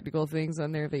actual practical things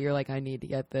on there that you're like, I need to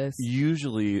get this?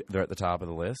 Usually they're at the top of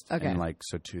the list. Okay. And like,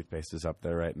 so toothpaste is up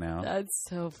there right now. That's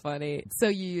so funny. So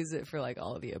you use it for like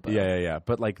all of the above. Yeah.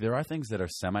 But like, there are things that are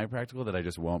semi-practical that I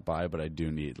just won't buy, but I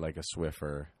do need, like a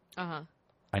Swiffer.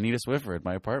 I need a Swiffer at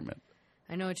my apartment.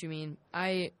 I know what you mean.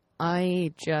 I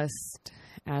just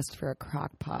asked for a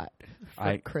crock pot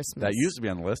for Christmas. That used to be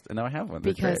on the list, and now I have one.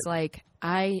 Because like,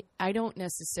 I don't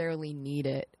necessarily need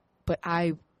it, but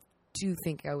I do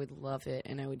think I would love it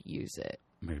and I would use it.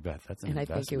 Mary Beth, that's an investment.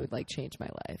 And I think it would like change my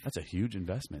life. That's a huge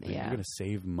investment. Yeah. You're going to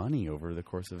save money over the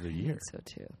course of the year. I think so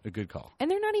too. A good call. And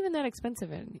they're not even that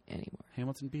expensive anymore.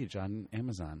 Hamilton Beach on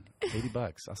Amazon,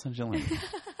 $80. I'll send you a link.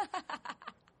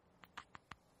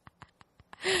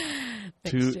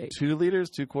 Thanks, Jake. 2 liters,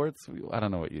 2 quarts. I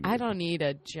don't know what you need. I don't need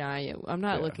a giant. I'm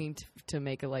not looking to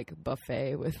make a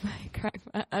buffet with my crack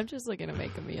pot. I'm just looking to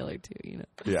make a meal or two.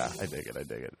 Yeah, I dig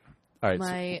it. All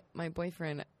right. My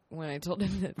boyfriend, when I told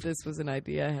him that this was an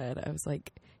idea I had, I was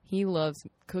like, he loves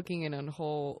cooking it on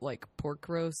whole pork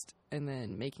roast and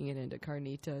then making it into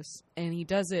carnitas, and he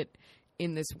does it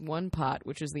in this one pot,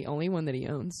 which is the only one that he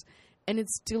owns. And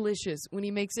it's delicious. When he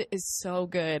makes it, it's so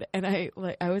good. And I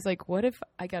was like, what if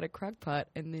I got a crock pot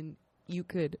and then you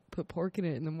could put pork in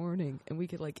it in the morning and we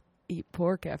could eat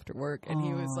pork after work? And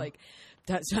he was like,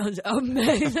 that sounds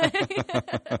amazing.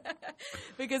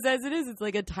 Because as it is, it's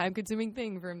a time consuming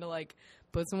thing for him to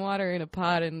put some water in a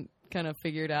pot and kind of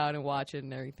figure it out and watch it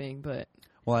and everything. But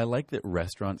well, I like that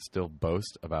restaurants still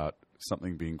boast about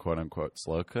something being quote unquote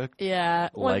slow cooked. Yeah.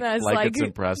 That's it's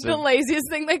impressive. The laziest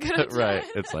thing they could have done. Right.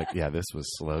 It's this was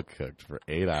slow cooked for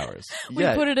 8 hours. We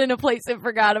put it in a place and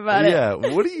forgot about it. Yeah.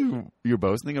 What are you're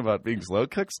boasting about being slow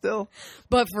cooked still?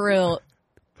 But for real,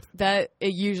 that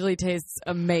it usually tastes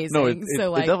amazing. No,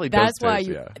 it definitely that's does why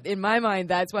taste, in my mind,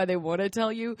 that's why they want to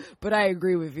tell you. But I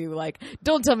agree with you.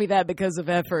 Don't tell me that because of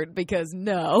effort, because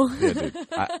no. Yeah, dude.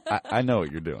 I know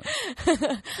what you're doing.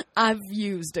 I've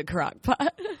used a crock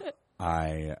pot.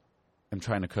 I am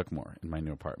trying to cook more in my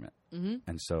new apartment. Mm-hmm.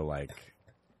 And so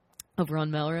over on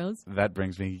Melrose? That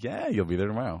brings me, you'll be there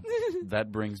tomorrow.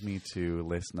 That brings me to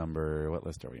list number, what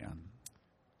list are we on?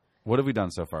 What have we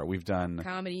done so far? We've done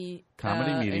comedy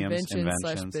mediums,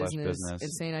 invention/business,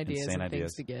 insane ideas,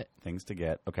 things to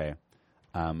get. Okay.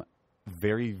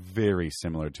 Very, very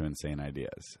similar to Insane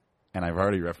Ideas. And I've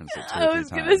already referenced it 2 or 3 times. I was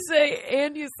going to say,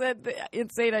 and you said that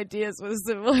Insane Ideas was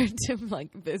similar to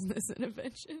business and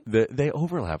invention. They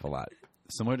overlap a lot.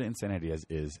 Similar to Insane Ideas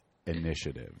is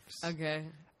initiatives. Okay.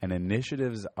 And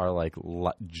initiatives are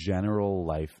general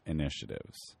life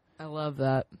initiatives. I love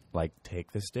that.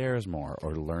 Take the stairs more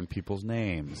or learn people's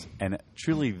names. And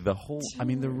truly the whole,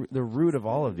 the root of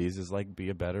all of these is be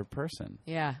a better person.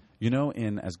 Yeah.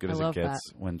 In As Good As It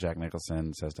Gets, when Jack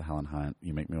Nicholson says to Helen Hunt,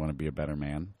 "You make me want to be a better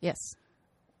man." Yes.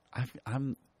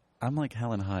 I'm like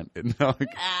Helen Hunt.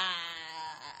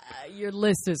 Your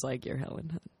list is your Helen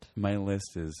Hunt. My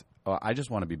list is, I just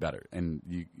want to be better. And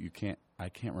I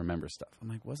can't remember stuff.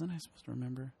 I'm wasn't I supposed to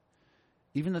remember?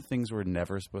 Even the things we're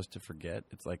never supposed to forget.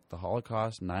 It's the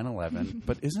Holocaust, 9/11.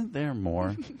 But isn't there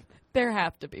more? There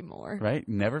have to be more. Right?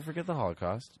 Never forget the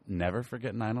Holocaust. Never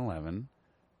forget 9/11.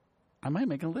 I might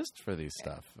make a list for these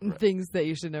stuff. Things that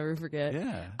you should never forget.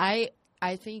 Yeah.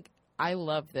 I think I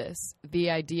love this.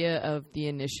 The idea of the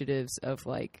initiatives of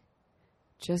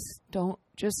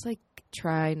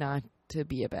try not to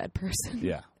be a bad person.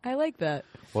 Yeah. I like that.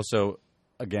 Well, so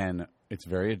again, it's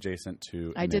very adjacent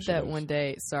to I did that one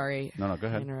day. Sorry. No, go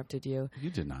ahead. I interrupted you.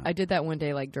 You did not. I did that one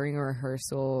day during a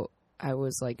rehearsal. I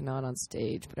was not on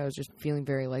stage, but I was just feeling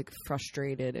very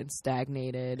frustrated and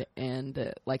stagnated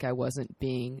and I wasn't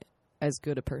being as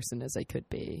good a person as I could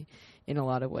be in a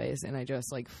lot of ways. And I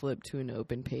just flipped to an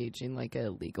open page in a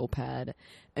legal pad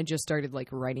and just started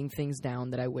writing things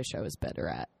down that I wish I was better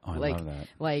at. Oh, I love that.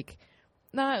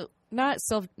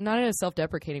 Not in a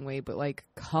self-deprecating way, but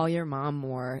call your mom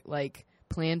more,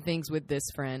 plan things with this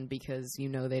friend because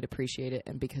they'd appreciate it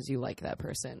and because you like that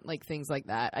person, things like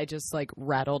that. I just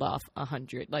rattled off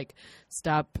 100,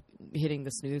 stop hitting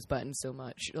the snooze button so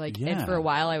much, and for a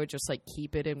while I would just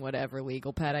keep it in whatever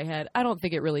legal pad I had. I don't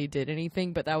think it really did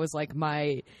anything, but that was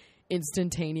my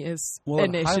instantaneous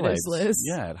initiatives list.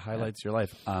 Yeah, it highlights your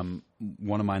life.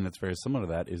 One of mine that's very similar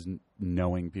to that is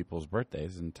knowing people's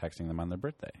birthdays and texting them on their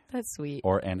birthday. That's sweet.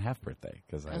 And half birthday,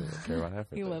 because I care about half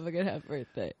birthday. You love a good half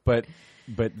birthday. But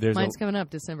there's mine's coming up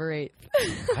December 8th.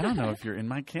 I don't know if you're in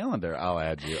my calendar. I'll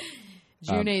add you.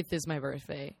 June 8th is my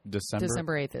birthday.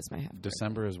 December 8th is my half birthday.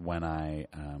 December is when I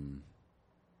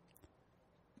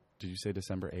did you say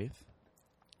December 8th?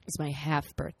 It's my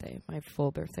half birthday. My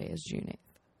full birthday is June 8th.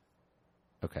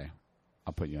 Okay.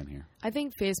 I'll put you on here. I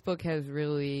think Facebook has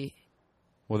really...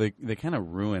 Well, they kind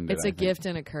of ruined it. It's a gift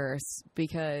and a curse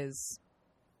because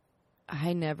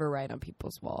I never write on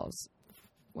people's walls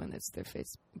when it's their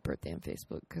birthday on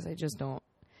Facebook because I just don't...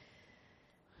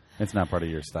 It's not part of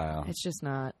your style. It's just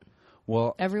not.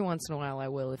 Well, every once in a while I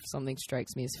will if something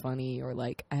strikes me as funny or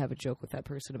I have a joke with that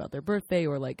person about their birthday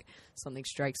or something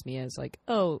strikes me as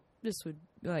oh, this would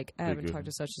I haven't talked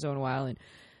to such and so in a while, and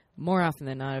more often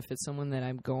than not, if it's someone that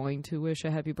I'm going to wish a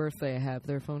happy birthday, I have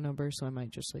their phone number, so I might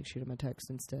just shoot them a text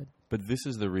instead. But this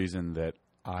is the reason that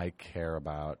I care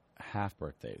about half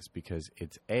birthdays because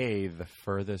it's A, the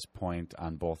furthest point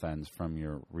on both ends from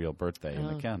your real birthday in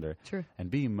the calendar. True.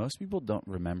 And B, most people don't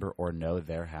remember or know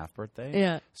their half birthday.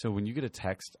 Yeah. So when you get a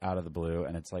text out of the blue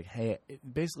and it's like, hey,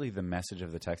 basically the message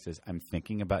of the text is, I'm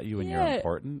thinking about you and you're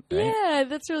important. Right? Yeah,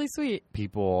 that's really sweet.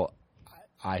 People,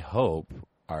 I hope,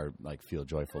 are like feel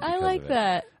joyful because I like of it.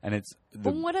 that. And it's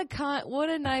what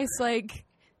a nice like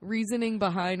reasoning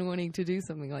behind wanting to do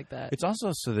something like that. It's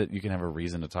also so that you can have a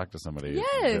reason to talk to somebody.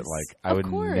 Yes, that, like I would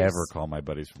never call my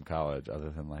buddies from college other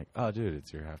than like, oh, dude,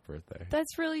 it's your half birthday.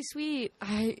 That's really sweet.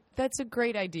 That's a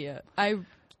great idea. You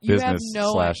Business have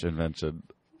no / invention.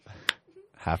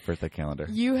 Half birthday calendar.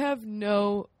 You have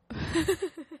no.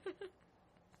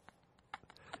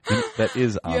 That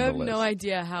is on the list. You have no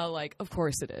idea how like. Of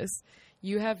course it is.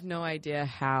 You have no idea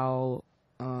how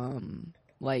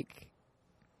like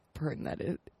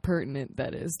pertinent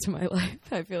that is to my life.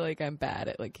 I feel like I'm bad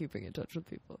at like keeping in touch with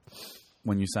people.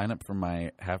 When you sign up for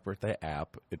my half birthday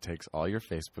app, it takes all your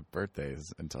Facebook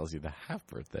birthdays and tells you the half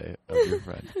birthday of your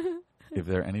friend. If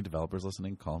there are any developers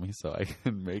listening, call me so I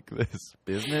can make this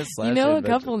business / You know, invention. a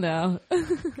couple now.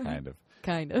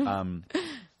 Kind of.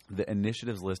 The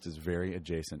initiatives list is very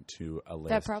adjacent to a list.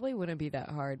 That probably wouldn't be that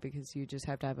hard because you just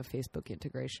have to have a Facebook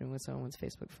integration with someone's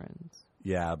Facebook friends.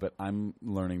 Yeah, but I'm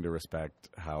learning to respect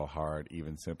how hard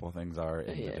even simple things are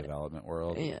in the development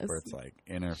world, where it's like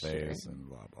interface and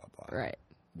blah, blah, blah. Right.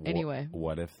 Anyway.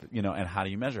 What if, and how do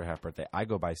you measure half birthday? I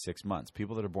go by 6 months.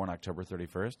 People that are born October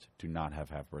 31st do not have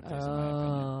half birthdays, in my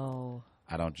opinion.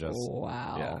 I don't just.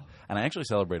 Wow. Yeah. And I actually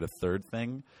celebrate a third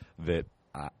thing that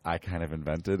I kind of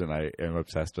invented and I am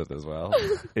obsessed with as well.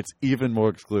 It's even more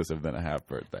exclusive than a half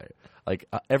birthday. Like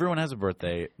everyone has a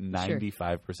birthday.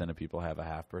 95% of people have a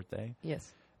half birthday.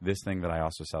 Yes. This thing that I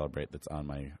also celebrate that's on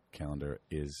my calendar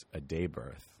is a day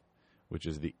birth, which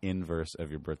is the inverse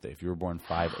of your birthday. If you were born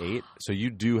 5/8, so you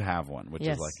do have one, which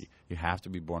is like you have to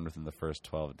be born within the first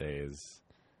 12 days.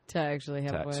 To actually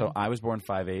have one. So I was born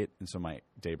 5/8, and so my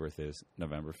day birth is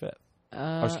November 5th.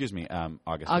 August 5th.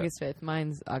 August 5th.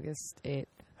 Mine's August 8th.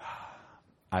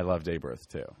 I love day birth,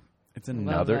 too. It's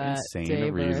another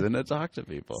insane reason to talk to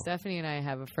people. Stephanie and I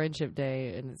have a friendship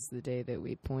day, and it's the day that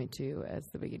we point to as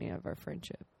the beginning of our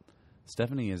friendship.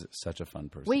 Stephanie is such a fun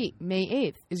person. Wait, May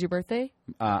 8th is your birthday?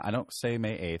 I don't say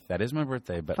May 8th. That is my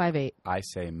birthday, but 5/8. I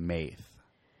say Mayth.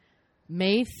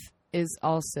 Mayth is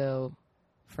also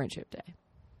friendship day.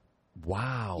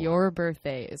 Wow. Your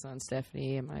birthday is on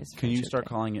Stephanie and my. Can you start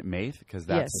calling it Mayth? Because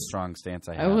that's a strong stance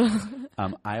I have. I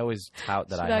will. I always tout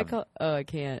that I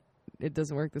can't. It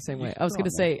doesn't work the same way. I was going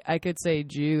to say, I could say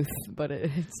Juth, but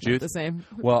it's not the same.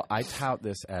 Well, I tout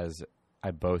this as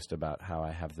I boast about how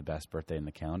I have the best birthday in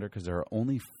the calendar because there are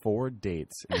only 4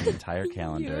 dates in the entire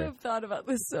calendar. You have thought about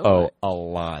this so much. Oh, a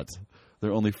lot. There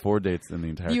are only 4 dates in the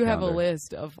entire calendar. You have a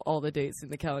list of all the dates in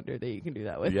the calendar that you can do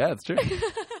that with. Yeah, it's true.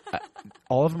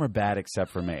 All of them are bad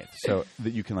except for May. So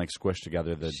that you can like squish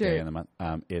together the day and the month.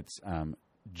 It's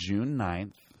June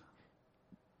 9th.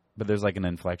 But there's like an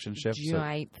inflection shift.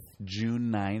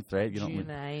 June 9th, right? June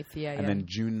 9th, yeah. And then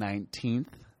June 19th.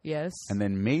 Yes. And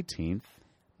then May 10th.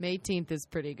 May 10th is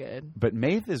pretty good. But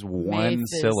Mayth is one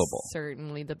syllable. Is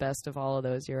certainly the best of all of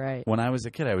those. You're right. When I was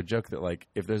a kid, I would joke that like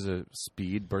if there's a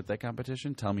speed birthday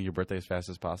competition, tell me your birthday as fast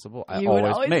as possible. You would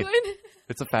always Mayth. win.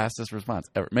 It's the fastest response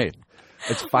ever. Mayth.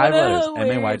 It's 5 letters.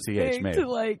 M-A-Y-T-H. Mayth. To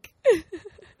like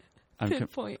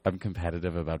I'm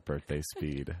competitive about birthday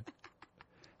speed.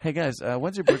 Hey guys,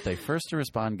 when's your birthday? First to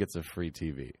respond gets a free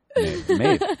TV.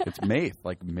 Mayth. It's Mayth.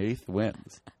 Like Mayth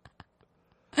wins.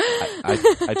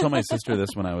 I told my sister this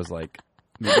when I was like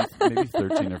maybe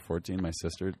 13 or 14. My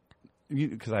sister,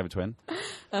 because I have a twin.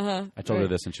 I told her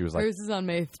this and she was like, hers is on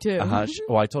Mayth too.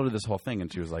 Well, I told her this whole thing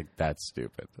and she was like, that's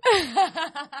stupid.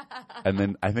 And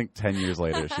then I think 10 years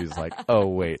later she's like, oh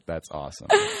wait, that's awesome.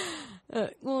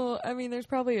 Well, I mean, there's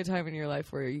probably a time in your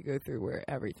life where you go through where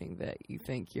everything that you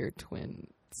think your twin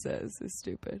says is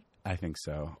stupid. I think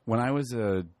so. When I was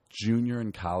a junior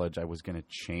in college, I was going to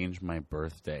change my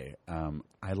birthday.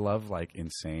 I love like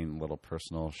insane little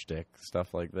personal shtick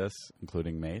stuff like this,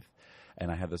 including Mayth. And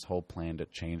I had this whole plan to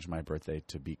change my birthday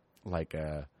to be like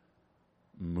a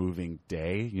moving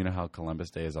day. You know how Columbus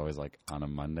Day is always like on a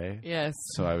Monday? Yes.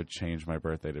 So I would change my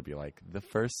birthday to be like the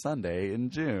first Sunday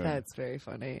in June. That's very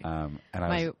funny. And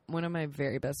one of my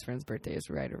very best friend's birthday is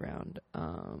right around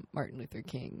Martin Luther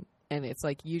King. And it's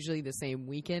like usually the same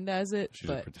weekend as it,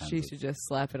 but she should just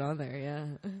slap it on there, yeah.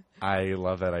 I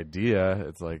love that idea.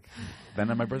 It's like, then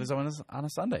my birthday's on a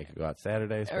Sunday. Could go out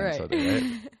Saturday, spend Sunday,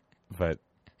 right? But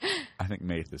I think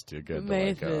Mayth is too good to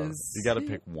let go. You got to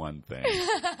pick one thing.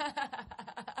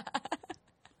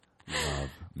 Love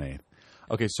Mayth.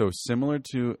 Okay, so similar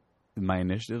to my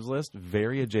initiatives list,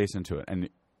 very adjacent to it. And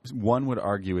one would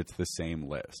argue it's the same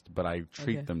list, but I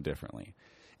treat them differently,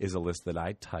 is a list that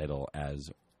I title as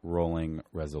Rolling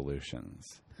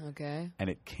Resolutions. Okay. And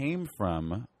it came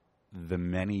from the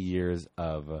many years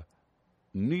of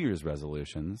New Year's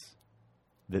resolutions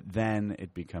that then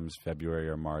it becomes February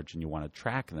or March and you want to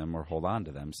track them or hold on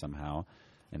to them somehow.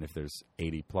 And if there's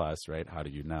 80 plus, right, how do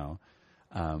you know?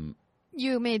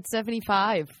 You made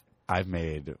 75. I've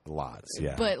made lots,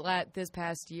 yeah. But this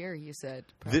past year, you said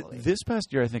probably. This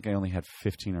past year, I think I only had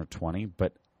 15 or 20,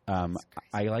 but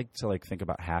I like to think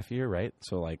about half year, right?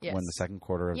 So when the second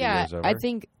quarter of the year is over.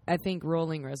 I think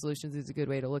rolling resolutions is a good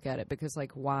way to look at it because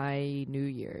why New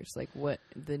Year's? What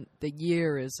the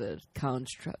year is a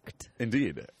construct.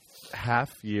 Indeed.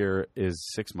 Half year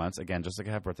is 6 months. Again, just like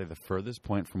a half birthday, the furthest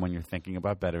point from when you're thinking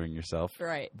about bettering yourself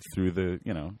through the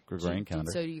Gregorian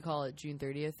calendar. So do you call it June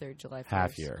 30th or July 1st?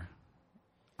 Half year.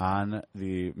 On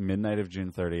the midnight of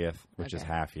June 30th, which is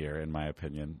half year in my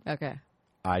opinion. Okay.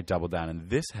 I doubled down. And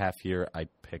this half year, I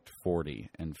picked 40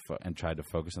 and tried to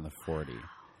focus on the 40.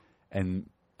 And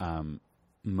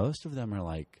most of them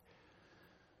are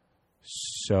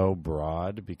so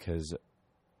broad because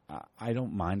I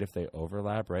don't mind if they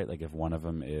overlap, right? If one of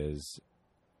them is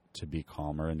to be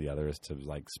calmer and the other is to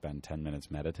spend 10 minutes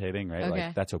meditating, right?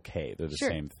 Okay. That's okay. They're the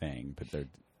same thing, but they're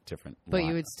different. But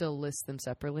you would still list them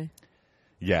separately?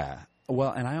 Yeah.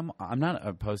 Well, and I'm not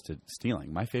opposed to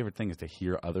stealing. My favorite thing is to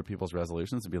hear other people's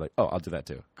resolutions and be like, oh, I'll do that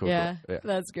too. Cool. Yeah, cool.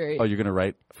 That's great. Oh, you're going to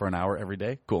write for an hour every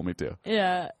day? Cool, me too.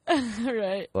 Yeah,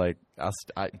 right.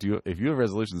 If you have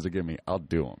resolutions to give me, I'll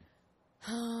do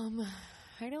them.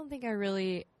 I don't think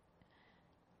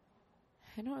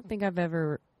I've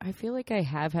ever, I feel like I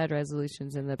have had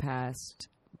resolutions in the past,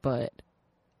 but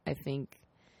I think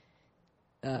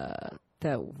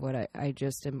that what I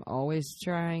just am always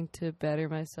trying to better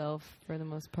myself for the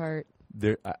most part.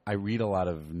 I read a lot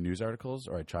of news articles,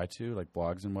 or I try to,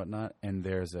 blogs and whatnot, and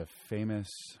there's a famous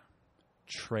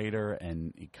trader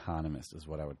and economist is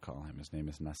what I would call him. His name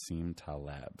is Nassim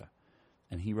Taleb.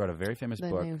 And he wrote a very famous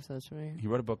book. Name sounds familiar. He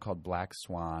wrote a book called Black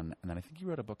Swan, and then I think he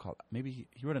wrote a book called, maybe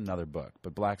he wrote another book,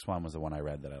 but Black Swan was the one I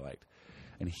read that I liked.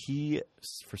 And he,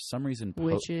 for some reason,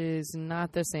 which is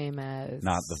not the same as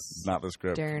not the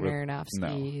script. Darren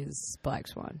Aronofsky's Black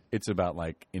Swan. It's about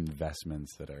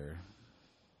investments that are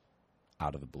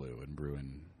out of the blue and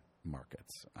ruin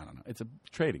markets. I don't know. It's a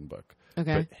trading book.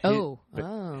 Okay.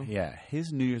 Yeah,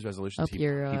 his New Year's resolutions he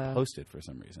posted for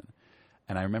some reason.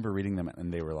 And I remember reading them,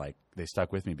 and they were they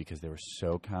stuck with me because they were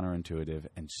so counterintuitive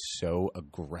and so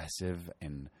aggressive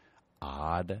and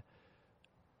odd.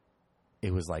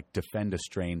 It was defend a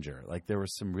stranger. There were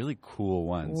some really cool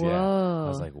ones. Whoa. Yeah. I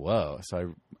was like, whoa. So I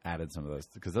added some of those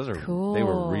because those are cool. They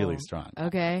were really strong.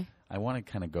 Okay. I want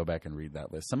to kind of go back and read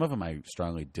that list. Some of them I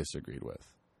strongly disagreed with.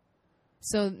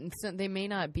 So they may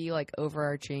not be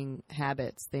overarching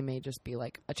habits. They may just be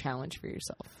a challenge for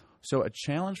yourself. So a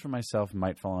challenge for myself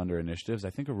might fall under initiatives.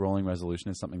 I think a rolling resolution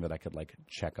is something that I could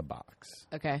check a box.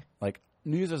 Okay.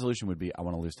 New Year's resolution would be I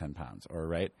want to lose 10 pounds, or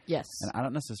right? Yes. And I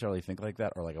don't necessarily think like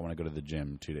that, or I want to go to the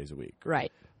gym 2 days a week.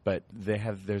 Right. But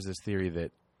there's this theory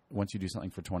that once you do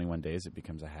something for 21 days, it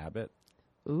becomes a habit.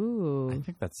 Ooh. I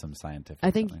think that's some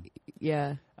scientific.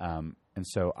 Yeah. And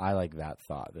so I like that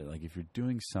thought that if you're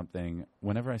doing something,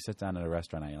 whenever I sit down at a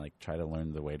restaurant, I try to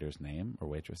learn the waiter's name or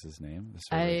waitress's name.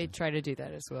 I try to do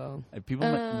that as well.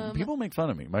 People make fun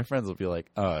of me. My friends will be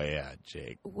like, "Oh yeah,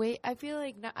 Jake." I feel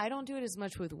I don't do it as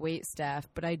much with wait staff,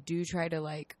 but I do try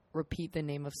to repeat the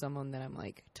name of someone that I'm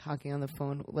talking on the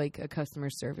phone, a customer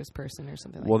service person or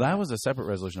something. Well, that was a separate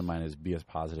resolution of mine: is be as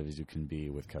positive as you can be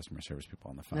with customer service people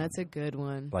on the phone. That's a good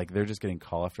one. They're just getting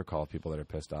call after call of people that are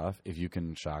pissed off. If you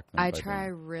can shock them, I try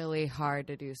really hard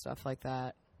to do stuff like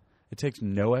that. It takes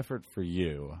no effort for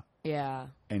you. Yeah,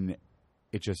 and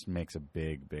it just makes a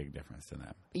big, big difference to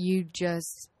them.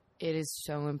 It is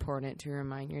so important to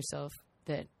remind yourself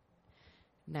that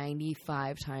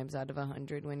 95 times out of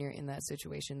 100 when you're in that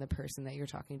situation, the person that you're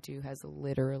talking to has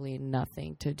literally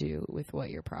nothing to do with what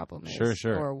your problem is.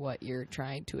 Sure. Or what you're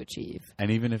trying to achieve. And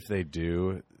even if they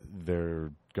do,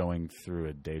 they're going through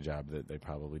a day job that they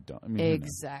probably don't.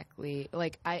 Exactly.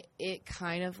 It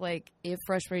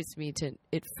frustrates me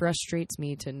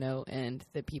to no end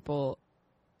that people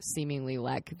seemingly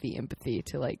lack the empathy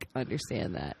to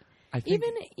understand that. I think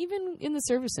even in the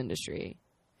service industry.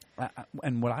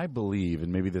 And what I believe,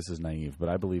 and maybe this is naive, but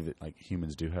I believe that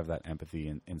humans do have that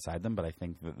empathy inside them. But I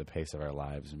think that the pace of our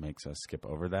lives makes us skip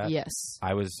over that. Yes.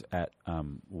 I was at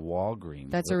Walgreens.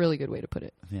 That's a really good way to put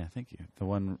it. Yeah, thank you.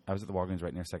 I was at the Walgreens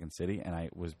right near Second City, and I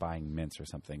was buying mints or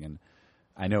something, and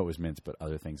I know it was mints, but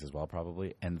other things as well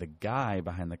probably. And the guy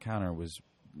behind the counter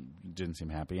didn't seem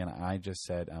happy, and I just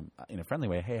said in a friendly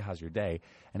way, "Hey, how's your day?"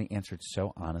 And he answered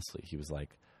so honestly. He was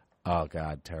like, "Oh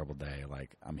God, terrible day.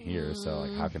 Like I'm here, so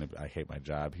like how can I hate my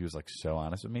job?" He was like so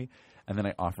honest with me, and then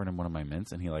I offered him one of my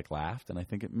mints, and he like laughed, and I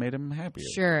think it made him happier.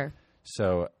 Sure.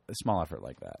 So a small effort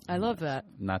like that. I love that.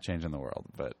 Not changing the world,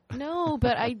 but no,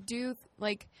 but I do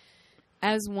like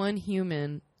as one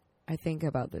human, I think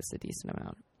about this a decent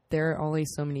amount. There are only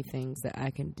so many things that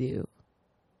I can do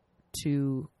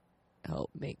to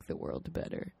help make the world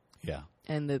better. Yeah.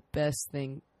 And the best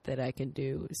thing that I can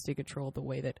do is to control the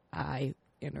way that I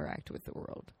interact with the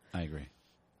world. I agree.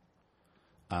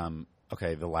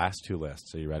 Okay, the last two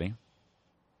lists. Are you ready?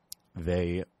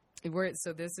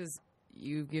 So this is,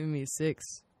 you've given me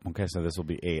 6. Okay, so this will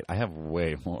be 8. I have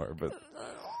way more, but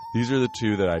these are the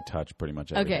 2 that I touch pretty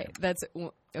much every day.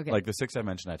 Okay. Like the 6 I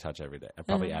mentioned, I touch every day. I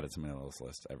probably added something to this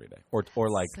list every day, or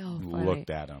like looked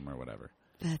at them or whatever.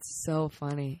 That's so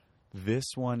funny. This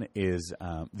one is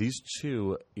these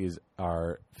 2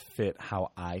 are fit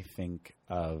how I think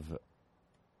of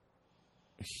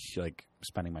like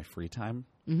spending my free time,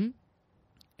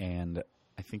 and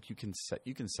I think you can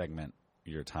segment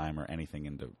your time or anything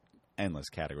into endless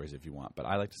categories if you want. But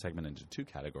I like to segment into 2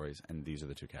 categories, and these are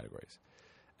the 2 categories.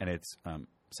 And it's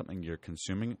something you're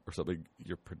consuming or something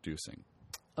you're producing.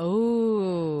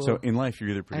 Oh. So in life, you're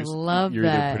either producing,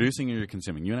 either producing or you're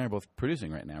consuming. You and I are both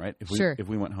producing right now, right? If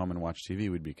we went home and watched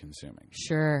TV, we'd be consuming.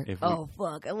 Sure.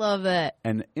 Fuck. I love that.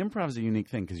 And improv is a unique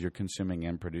thing because you're consuming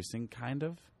and producing, kind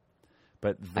of.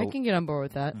 But I can get on board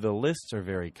with that. The lists are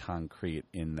very concrete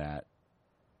in that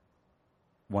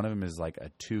one of them is like a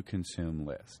to consume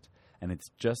list. And it's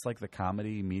just like the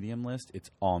comedy medium list.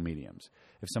 It's all mediums.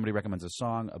 If somebody recommends a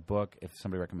song, a book, if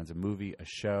somebody recommends a movie, a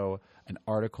show, an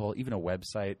article, even a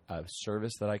website, a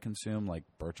service that I consume, like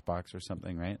Birchbox or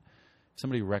something, right? If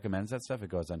somebody recommends that stuff, it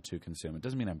goes on to consume. It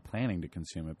doesn't mean I'm planning to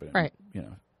consume it, but right.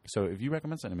 So if you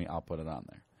recommend something to me, I'll put it on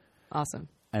there. Awesome.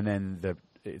 And then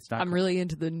it's not. I'm really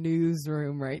into the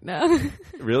newsroom right now.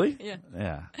 Really? Yeah.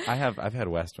 Yeah. I've had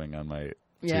West Wing on my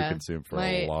to consume for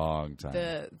a long time.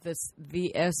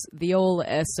 The old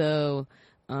SO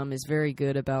is very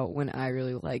good about when I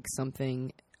really like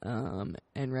something and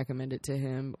recommend it to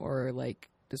him or like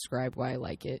describe why I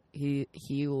like it.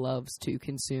 He loves to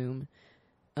consume,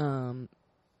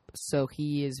 so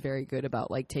he is very good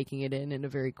about like taking it in a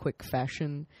very quick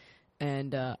fashion.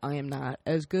 And I am not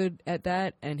as good at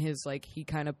that. And he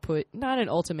kind of put not an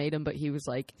ultimatum, but he was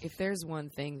like, if there's one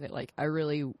thing that like I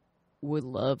really would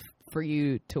love for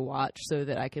you to watch so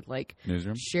that I could like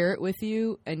Newsroom? Share it with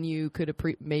you and you could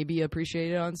maybe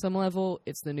appreciate it on some level,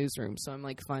 it's the Newsroom. So I'm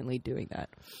like finally doing that.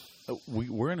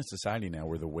 We're in a society now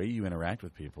where the way you interact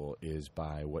with people is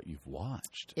by what you've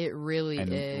watched. It really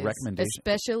and is.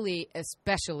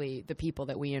 Especially the people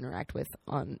that we interact with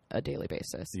on a daily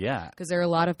basis. Yeah. Because there are a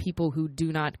lot of people who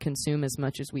do not consume as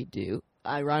much as we do.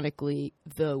 Ironically,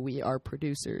 though we are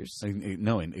producers.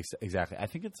 No, exactly. I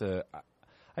think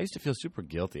I used to feel super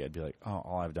guilty. I'd be like, oh,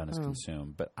 all I've done is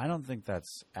consume. But I don't think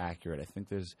that's accurate. I think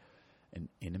there's an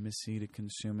intimacy to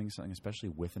consuming something, especially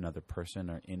with another person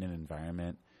or in an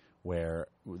environment where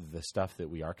the stuff that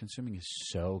we are consuming is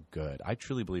so good. I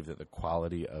truly believe that the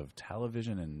quality of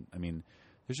television and, I mean,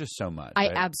 there's just so much. I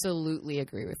absolutely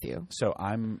agree with you. So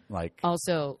I'm like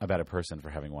also a better person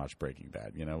for having watched Breaking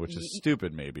Bad, which is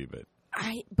stupid maybe, but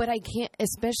I can't,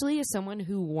 especially as someone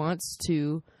who wants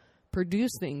to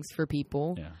produce things for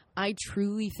people. Yeah. I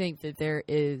truly think that there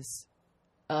is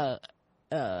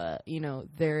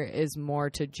there is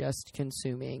more to just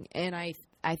consuming. And I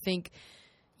think,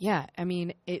 yeah, I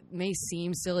mean, it may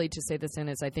seem silly to say this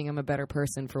sentence. I think I'm a better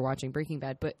person for watching Breaking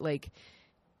Bad, but like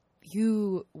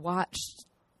you watched,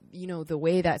 the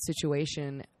way that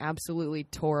situation absolutely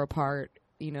tore apart,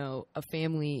 a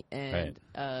family and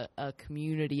right. a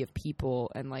community of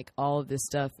people and like all of this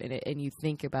stuff in it. And you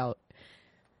think about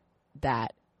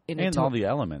that. And all the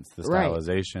elements, the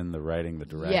stylization, right. The writing, the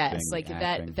directing, yes, like the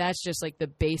acting. that's just like the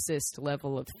basest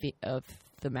level of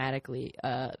thematically.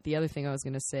 The other thing I was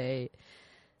going to say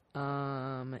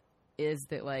is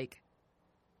that like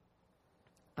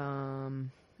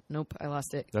nope, I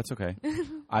lost it. That's okay.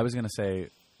 I was going to say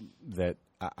that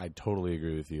I totally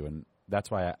agree with you, and that's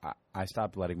why I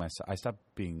stopped I stopped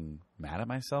being mad at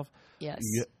myself. Yes.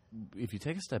 If you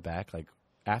take a step back, like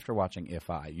after watching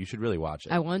you should really watch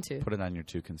it. I want to. Put it on your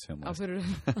to consume list.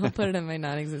 I'll put it on my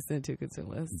non-existent to consume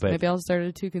list. But maybe I'll start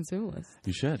a to consume list.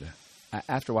 You should.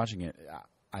 After watching it,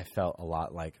 I felt a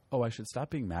lot like, I should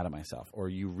stop being mad at myself. Or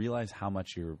you realize how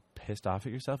much you're pissed off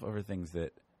at yourself over things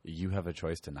that you have a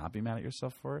choice to not be mad at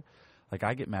yourself for. Like,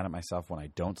 I get mad at myself when I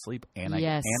don't sleep, and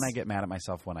I get mad at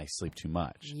myself when I sleep too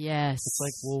much. Yes. It's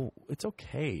like, well, it's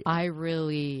okay.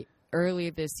 Early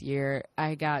this year,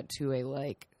 I got to a,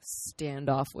 like,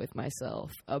 standoff with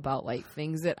myself about, like,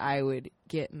 things that I would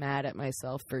get mad at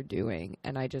myself for doing.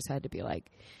 And I just had to be like,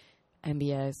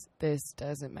 MBS, this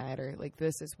doesn't matter. Like,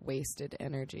 this is wasted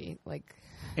energy. Like,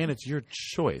 and it's your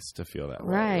choice to feel that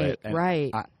way.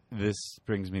 Right. This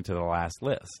brings me to the last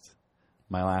list.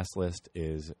 My last list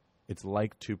it's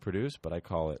like to produce, but I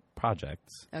call it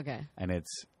projects. Okay. And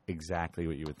it's exactly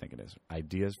what you would think it is.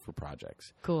 Ideas for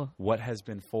projects. Cool. What has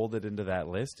been folded into that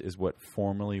list is what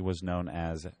formerly was known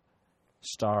as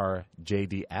Star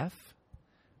JDF,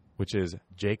 which is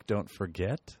Jake Don't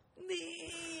Forget.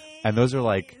 And those are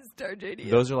like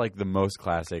the most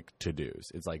classic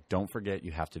to-dos. It's like, don't forget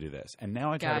you have to do this. And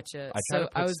now I try to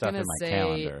put stuff in my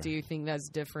calendar. Do you think that's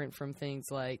different from things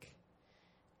like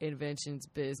inventions,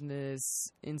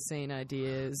 business, insane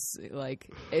ideas,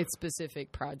 like it's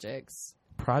specific projects?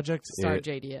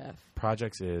 JDF.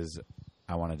 Projects is,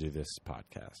 I want to do this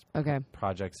podcast. Okay.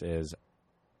 Projects is,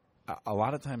 a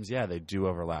lot of times, they do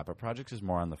overlap, but projects is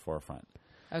more on the forefront.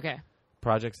 Okay.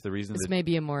 Projects, the reason this may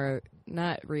be a more,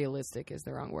 not realistic is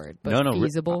the wrong word, but no,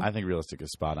 feasible. I think realistic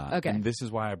is spot on. Okay. And this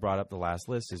is why I brought up the last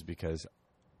list, is because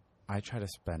I try to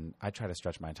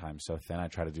stretch my time so thin. I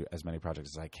try to do as many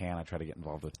projects as I can. I try to get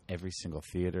involved with every single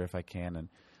theater if I can, and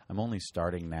I'm only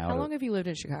starting now. How long have you lived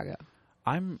in Chicago?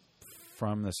 I'm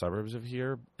from the suburbs of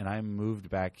here, and I moved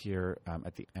back here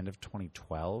at the end of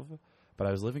 2012, but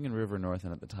I was living in River North,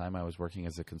 and at the time I was working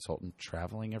as a consultant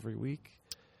traveling every week.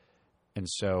 And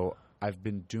so I've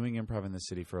been doing improv in the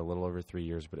city for a little over 3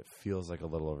 years, but it feels like a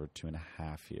little over 2.5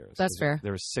 years. That's fair.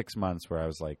 There were 6 months where I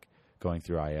was like going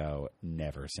through I.O.,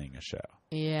 never seeing a show.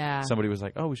 Yeah. Somebody was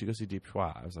like, oh, we should go see Deep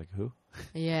Schwa. I was like, who?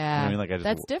 Yeah. You know what I mean? Like,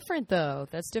 that's different, though.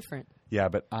 That's different. Yeah,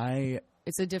 but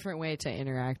it's a different way to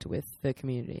interact with the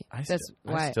community. I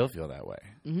still feel that way.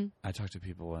 Mm-hmm. I talk to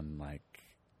people and like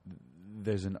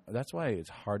that's why it's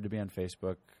hard to be on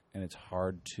Facebook, and it's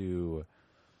hard to.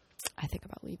 I think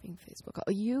about leaving Facebook.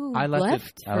 Oh, I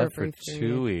left for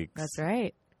 2 weeks. That's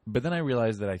right. But then I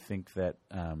realized that I think that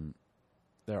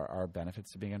there are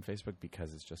benefits to being on Facebook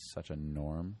because it's just such a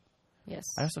norm. Yes.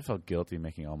 I also felt guilty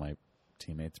making all my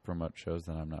teammates promote shows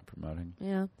that I'm not promoting.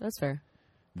 Yeah, that's fair.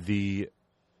 The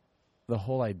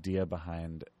whole idea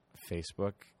behind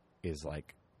Facebook is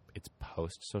like it's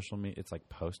post-social media. It's like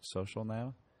post-social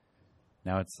now.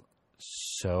 Now it's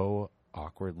so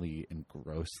awkwardly and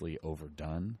grossly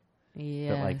overdone.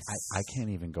 Yes. That like I can't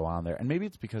even go on there. And maybe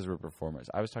it's because we're performers.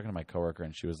 I was talking to my coworker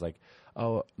and she was like,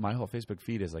 oh, my whole Facebook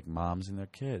feed is like moms and their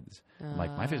kids. I'm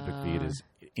like, my Facebook feed is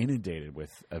inundated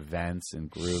with events and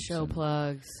groups. Show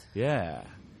plugs. Yeah.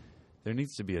 There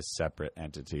needs to be a separate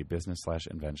entity,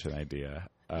 business/invention idea.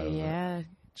 Yeah.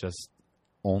 Just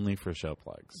only for show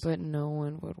plugs. But no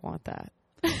one would want that.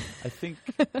 I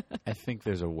think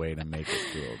there's a way to make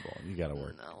it doable. You got to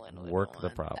work the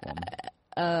problem.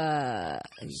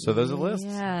 So there's a list.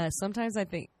 Yeah. Sometimes I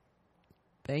think.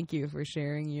 Thank you for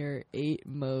sharing your 8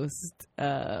 most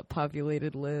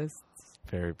populated lists.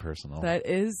 Very personal. That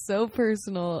is so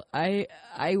personal. I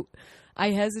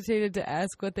hesitated to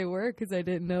ask what they were because I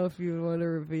didn't know if you would want to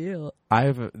reveal.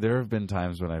 There have been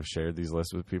times when I've shared these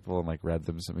lists with people and like read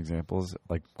them some examples,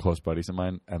 like close buddies of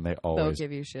mine, and they always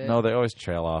give you shit. No, they always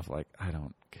trail off like, I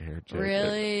don't care. Jake.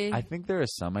 Really? I think there are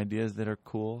some ideas that are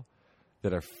cool,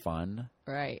 that are fun.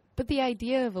 Right. But the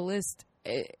idea of a list,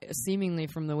 seemingly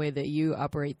from the way that you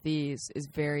operate these, is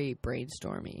very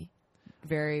brainstormy.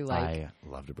 Very like, I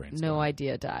love to brainstorm. No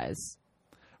idea dies.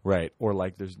 Right. Or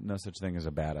like there's no such thing as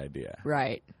a bad idea.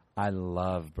 Right. I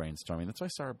love brainstorming. That's why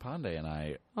Sarah Pandey and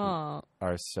I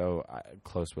are so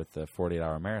close with the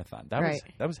 48-hour marathon. That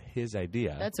was his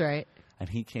idea. That's right. And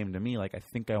he came to me like, I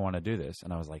think I want to do this.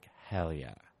 And I was like, hell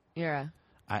yeah. Yeah.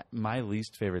 My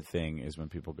least favorite thing is when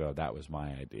people go, that was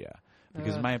my idea.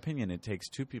 Because in my opinion, it takes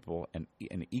 2 people and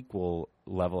an equal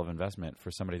level of investment for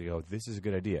somebody to go, this is a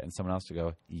good idea, and someone else to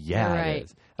go, yeah, it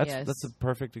is. That's a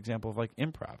perfect example of like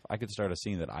improv. I could start a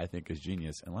scene that I think is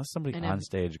genius unless somebody on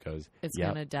stage goes, it's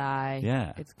going to die.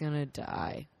 Yeah. It's going to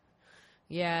die.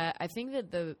 Yeah, I think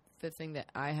that the thing that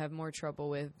I have more trouble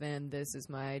with than this is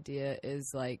my idea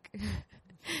is like,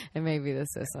 and maybe this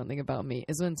says something about me,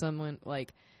 is when someone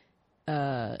like,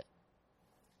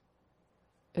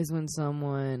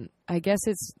 I guess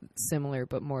it's similar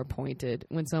but more pointed.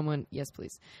 When someone,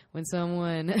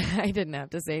 I didn't have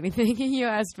to say anything. You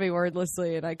asked me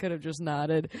wordlessly and I could have just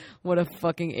nodded. What a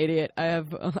fucking idiot. I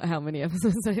have how many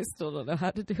episodes? I still don't know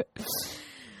how to do it.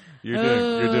 You're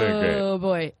doing great. Oh,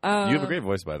 boy. You have a great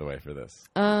voice, by the way, for this.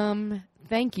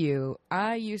 Thank you.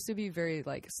 I used to be very,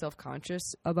 like,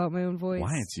 self-conscious about my own voice.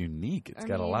 Why? It's unique. It's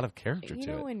got a lot of character to it. You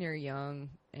know when you're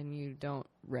young and you don't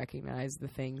recognize the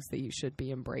things that you should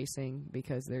be embracing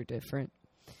because they're different?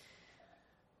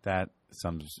 That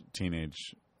sums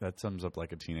up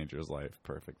like a teenager's life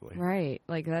perfectly. Right.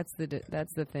 Like, that's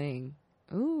the thing.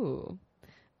 Ooh.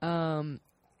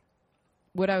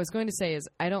 What I was going to say is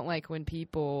I don't like when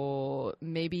people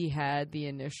maybe had the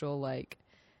initial, like,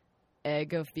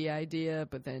 egg of the idea,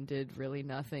 but then did really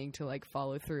nothing to, like,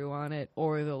 follow through on it,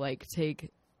 or they'll, like,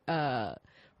 take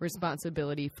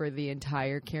responsibility for the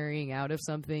entire carrying out of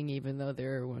something, even though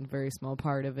they're one very small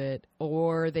part of it,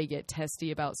 or they get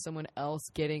testy about someone else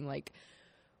getting, like,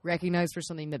 recognized for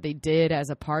something that they did as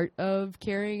a part of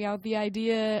carrying out the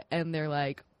idea, and they're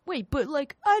like, wait, but,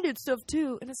 like, I did stuff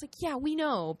too. And it's like, yeah, we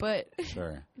know, but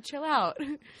sure. Chill out.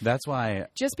 That's why...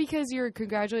 Just because you're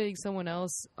congratulating someone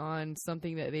else on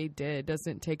something that they did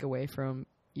doesn't take away from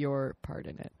your part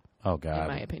in it. Oh, God. In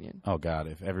my opinion. Oh, God.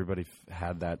 If everybody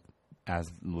had that,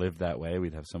 lived that way,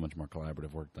 we'd have so much more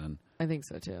collaborative work done. I think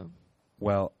so, too.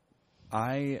 Well,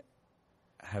 I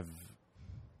have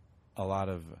a lot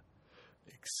of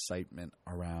excitement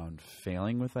around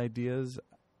failing with ideas.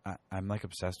 I'm, like,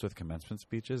 obsessed with commencement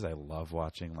speeches. I love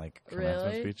watching, like,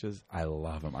 commencement speeches. I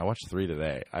love them. I watched 3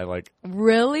 today.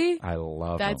 Really? I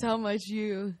love That's them. how much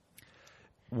you...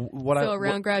 So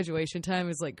around graduation time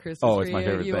is like Christmas for it's my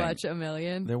favorite you thing. Watch a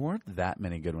million. There weren't that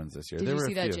many good ones this year. Did there you were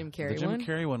see a that few. Jim Carrey one? one? The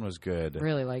Jim Carrey one was good.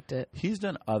 Really liked it. He's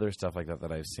done other stuff like that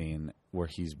I've seen where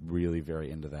he's really very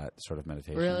into that sort of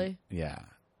meditation. Really? Yeah.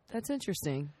 That's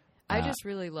interesting. I just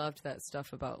really loved that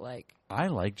stuff about, like... I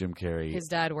like Jim Carrey. His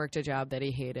dad worked a job that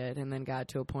he hated and then got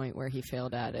to a point where he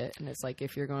failed at it. And it's like,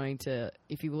 if you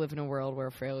live in a world where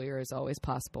failure is always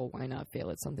possible, why not fail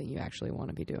at something you actually want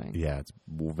to be doing? Yeah, it's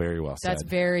very well said. That's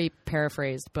very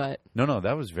paraphrased, but... No,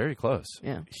 that was very close.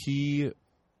 Yeah. He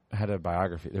had a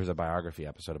biography. There was a biography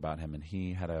episode about him, and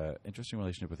he had an interesting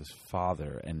relationship with his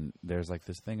father. And there's, like,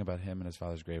 this thing about him and his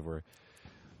father's grave where...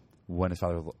 When his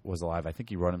father was alive, I think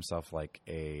he wrote himself like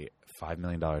a $5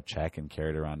 million check and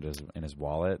carried it around in his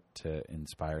wallet to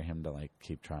inspire him to, like,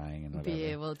 keep trying and whatever. Be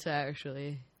able to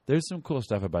actually... There's some cool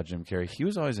stuff about Jim Carrey. He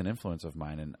was always an influence of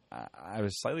mine, and I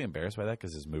was slightly embarrassed by that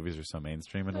because his movies are so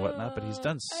mainstream and whatnot, but he's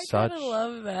done I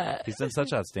love that. He's done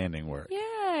such outstanding work.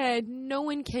 Yeah, no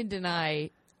one can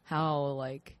deny how,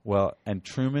 like... Well, and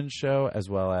Truman Show as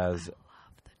well as...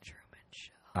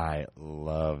 I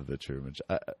love the Truman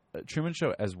Show. Truman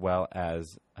Show as well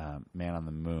as Man on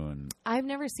the Moon. I've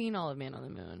never seen all of Man on the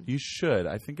Moon. You should.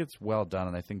 I think it's well done,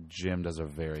 and I think Jim does a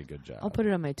very good job. I'll put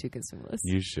it on my to-consume list.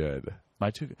 You should.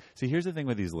 See, here's the thing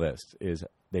with these lists is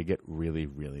they get really,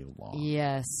 really long.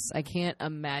 Yes. I can't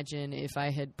imagine if I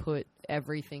had put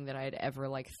everything that I had ever,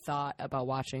 like, thought about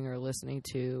watching or listening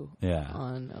to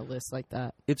on a list like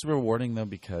that. It's rewarding, though,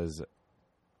 because...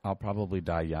 I'll probably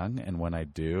die young, and when I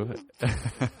do,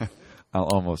 I'll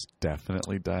almost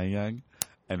definitely die young.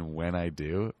 And when I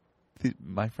do,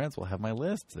 my friends will have my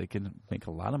list. They can make a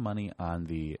lot of money on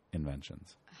the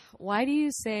inventions. Why do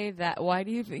you say that? Why do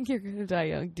you think you're going to die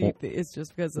young? Do you think it's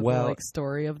just because of the, like,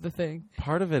 story of the thing?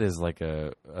 Part of it is like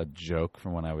a joke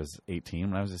from when I was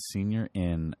 18. When I was a senior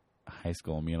in high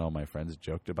school, me and all my friends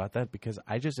joked about that because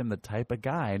I just am the type of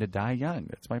guy to die young.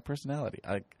 That's my personality.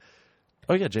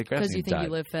 Oh, yeah, Jake Grafstein because you think died. you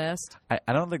live fast? I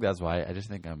don't think that's why. I just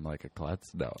think I'm like a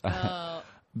klutz. No. Oh.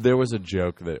 There was a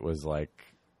joke that was like,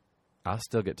 I'll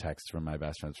still get texts from my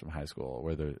best friends from high school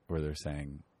where they're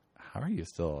saying, how are you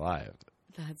still alive?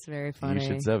 That's very funny. You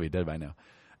should still be dead by now.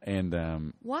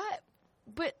 And what?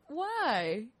 But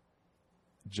why?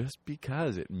 Just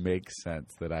because it makes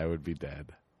sense that I would be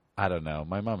dead. I don't know.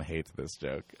 My mom hates this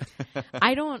joke.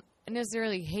 I don't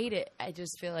necessarily hate it. I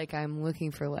just feel like I'm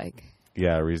looking for, like...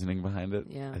 Yeah, reasoning behind it.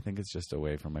 Yeah. I think it's just a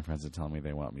way for my friends to tell me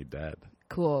they want me dead.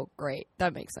 Cool. Great.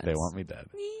 That makes sense. They want me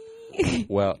dead.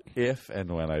 Well, if and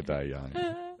when I die young,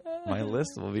 my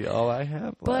list will be all I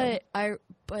have left.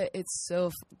 But it's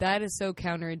that is so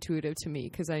counterintuitive to me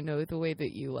because I know the way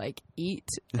that you, like, eat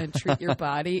and treat your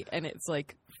body, and it's,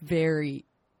 like, very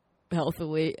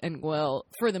healthily and well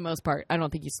for the most part. I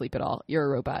don't think you sleep at all. You're a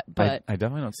robot. But I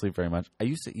definitely don't sleep very much. I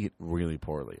used to eat really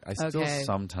poorly. I still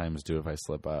sometimes do if I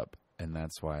slip up. And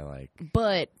that's why, like...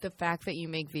 But the fact that you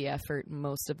make the effort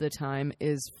most of the time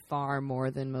is far more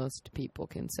than most people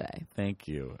can say. Thank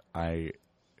you. I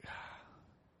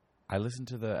listened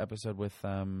to the episode with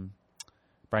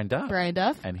Brian Duff.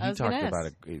 And he talked about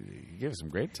it. He gave some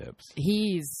great tips.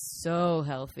 He's so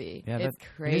healthy. Yeah, it's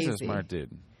crazy. He's a smart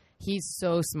dude. He's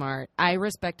so smart. I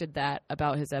respected that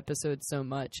about his episode so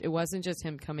much. It wasn't just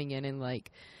him coming in and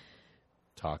like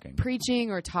preaching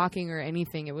or talking or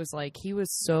anything. It was like he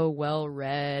was so well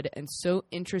read and so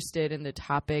interested in the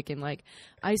topic, and like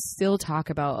I still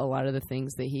talk about a lot of the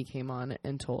things that he came on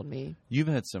and told me. You've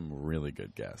had some really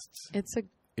good guests.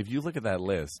 If you look at that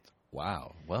list,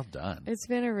 wow, well done. It's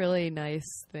been a really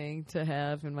nice thing to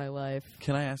have in my life.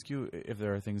 Can I ask you if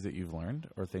there are things that you've learned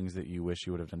or things that you wish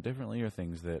you would have done differently, or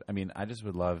things that, I mean, I just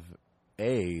would love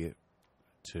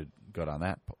to go down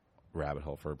that rabbit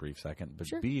hole for a brief second, but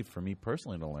sure. B, for me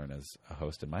personally to learn as a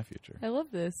host in my future. I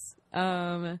love this.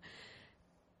 I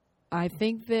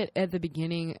think that at the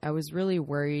beginning I was really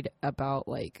worried about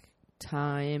like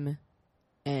time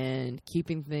and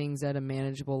keeping things at a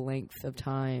manageable length of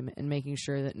time and making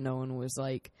sure that no one was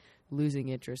like losing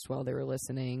interest while they were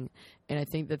listening. And I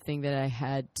think the thing that I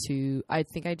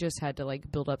just had to like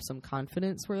build up some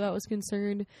confidence where that was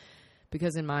concerned.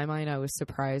 Because in my mind, I was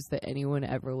surprised that anyone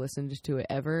ever listened to it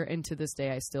ever. And to this day,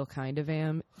 I still kind of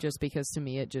am. Just because to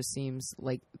me, it just seems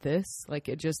like this. Like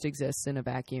it just exists in a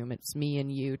vacuum. It's me and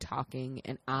you talking,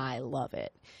 and I love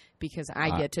it. Because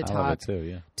I get to talk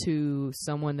to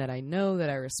someone that I know, that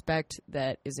I respect,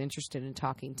 that is interested in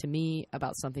talking to me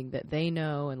about something that they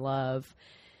know and love.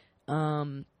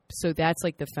 So that's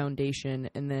like the foundation.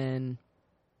 And then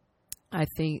I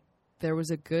think there was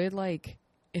a good like...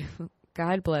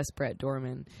 God bless Brett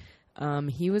Dorman.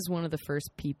 He was one of the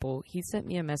first people. He sent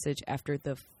me a message after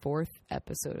the 4th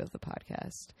episode of the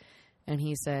podcast. And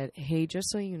he said, hey,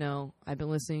 just so you know, I've been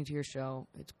listening to your show.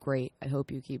 It's great. I hope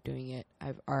you keep doing it.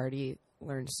 I've already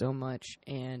learned so much.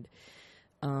 And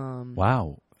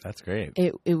wow, that's great.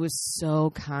 It was so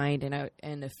kind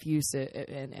and effusive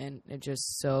and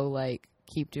just so like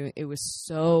keep doing. It was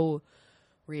so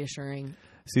reassuring.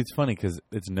 See, it's funny because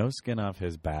it's no skin off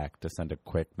his back to send a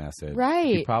quick message.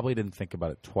 Right. He probably didn't think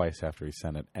about it twice after he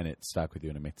sent it, and it stuck with you,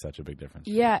 and it made such a big difference.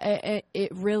 Yeah,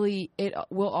 it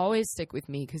will always stick with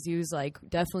me because he was, like,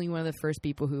 definitely one of the first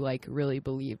people who, like, really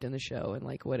believed in the show and,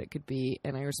 like, what it could be.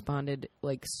 And I responded,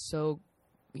 like, so,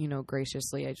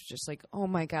 graciously. I was just like, oh,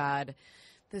 my God,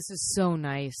 this is so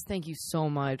nice. Thank you so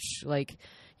much. Like,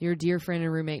 your dear friend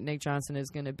and roommate, Nick Johnson,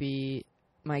 is going to be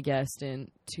my guest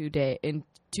in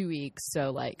 2 weeks,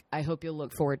 so like I hope you'll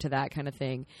look forward to that kind of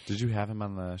thing. Did you have him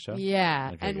on the show? Yeah.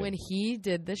 Okay, and good. When he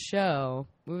did the show,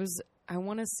 it was I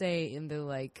want to say it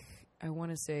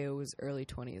was early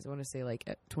 20s. I want to say like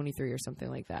at 23 or something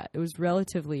like that. It was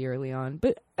relatively early on,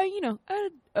 but I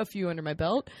had a few under my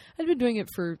belt. I'd been doing it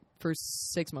for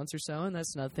 6 months or so, and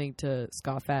that's nothing to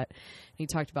scoff at. He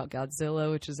talked about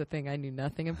Godzilla, which is a thing I knew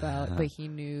nothing about, but he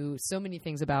knew so many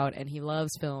things about, and he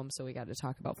loves film, so we got to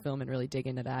talk about film and really dig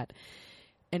into that.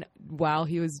 And while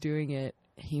he was doing it,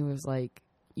 he was like,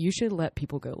 you should let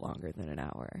people go longer than an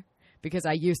hour. Because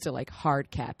I used to, like,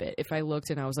 hard cap it. If I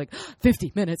looked and I was like,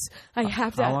 50 minutes, I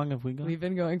have to. How long have we gone? We've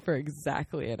been going for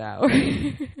exactly an hour.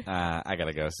 I got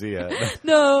to go. See ya.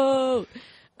 No.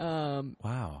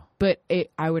 Wow. But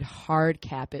I would hard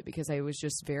cap it because I was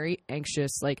just very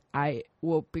anxious. Like,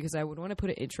 because I would want to put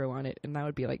an intro on it, and that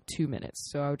would be, like, 2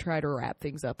 minutes. So I would try to wrap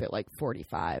things up at, like,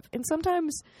 45. And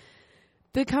sometimes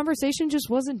the conversation just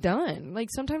wasn't done. Like,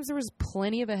 sometimes there was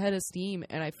plenty of a head of steam,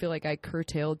 and I feel like I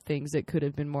curtailed things that could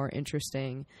have been more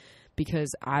interesting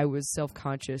because I was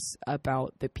self-conscious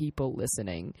about the people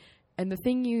listening. And the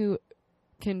thing you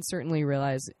can certainly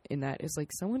realize in that is,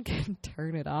 like, someone can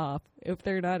turn it off if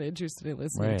they're not interested in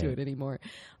listening to it anymore.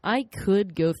 I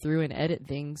could go through and edit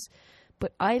things,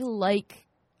 but I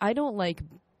don't like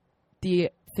the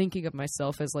thinking of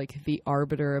myself as, like, the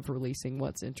arbiter of releasing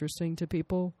what's interesting to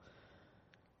people.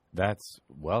 That's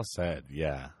well said,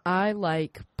 yeah. I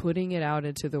like putting it out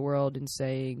into the world and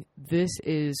saying, this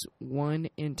is one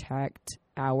intact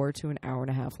hour to an hour and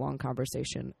a half long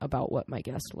conversation about what my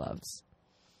guest loves.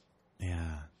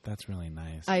 Yeah, that's really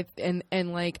nice.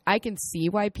 And like, I can see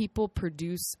why people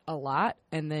produce a lot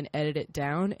and then edit it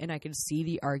down, and I can see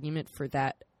the argument for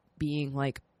that being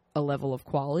like a level of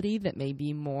quality that may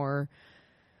be more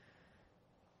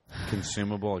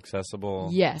consumable, accessible.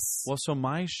 Yes. Well, so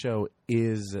my show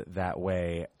is that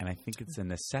way, and I think it's a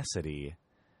necessity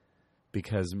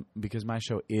because my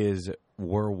show is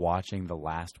we're watching the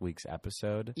last week's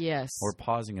episode. Yes. We're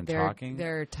pausing and talking.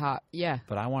 They're top. Yeah.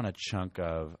 But I want a chunk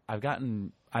of I've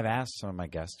asked some of my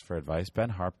guests for advice. Ben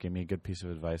Harp gave me a good piece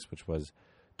of advice, which was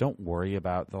don't worry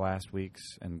about the last weeks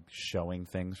and showing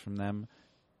things from them.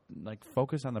 Like,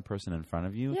 focus on the person in front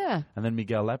of you. Yeah. And then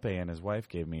Miguel Lepe and his wife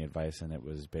gave me advice, and it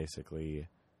was basically,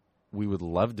 we would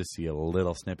love to see a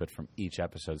little snippet from each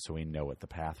episode so we know what the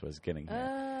path was getting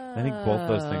here. I think both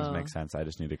those things make sense. I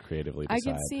just need to creatively decide.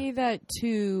 I can see that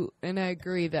too, and I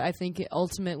agree that I think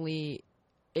ultimately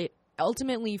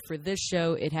for this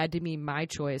show, it had to be my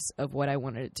choice of what I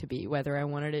wanted it to be. Whether I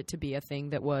wanted it to be a thing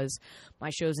that was, my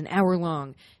show's an hour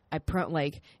long.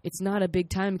 It's not a big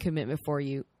time commitment for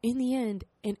you. In the end,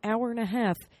 an hour and a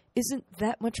half isn't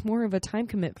that much more of a time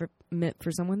commitment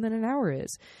for someone than an hour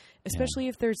is. Especially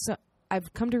if there's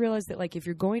I've come to realize that, like, if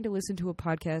you're going to listen to a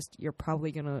podcast, you're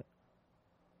probably going to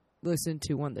listen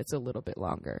to one that's a little bit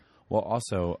longer. Well,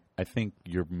 also, I think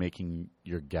you're making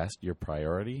your guest your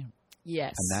priority.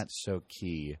 Yes. And that's so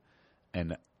key.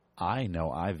 And I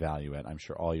know I value it. I'm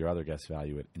sure all your other guests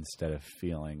value it, instead of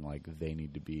feeling like they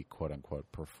need to be, quote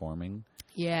unquote, performing.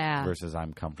 Yeah. Versus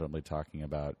I'm comfortably talking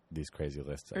about these crazy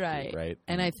lists. Right.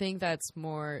 And I think that's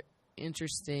more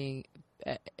interesting.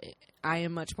 I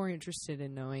am much more interested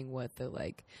in knowing what the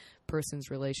person's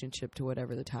relationship to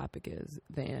whatever the topic is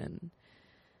than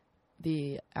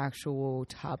the actual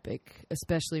topic,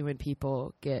 especially when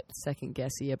people get second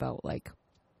guessy about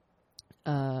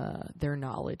their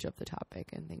knowledge of the topic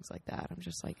and things like that. I'm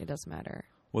just like, it doesn't matter.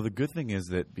 Well, the good thing is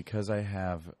that because I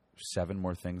have 7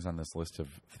 more things on this list of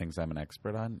things I'm an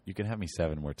expert on, you can have me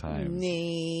 7 more times.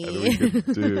 Nee. And we could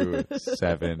do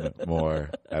 7 more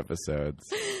episodes.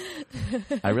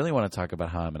 I really want to talk about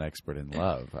how I'm an expert in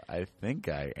love. I think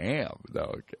I am,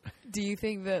 though. Do you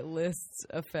think that lists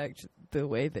affect the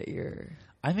way that you're...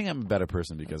 I think I'm a better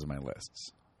person because of my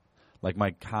lists. Like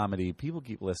my comedy, people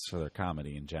keep lists for their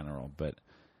comedy in general, but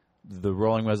the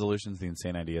rolling resolutions, the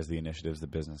insane ideas, the initiatives, the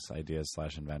business ideas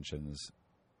 / inventions,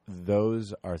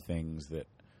 those are things that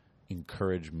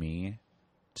encourage me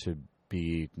to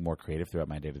be more creative throughout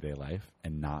my day-to-day life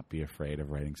and not be afraid of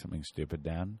writing something stupid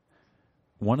down.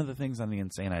 One of the things on the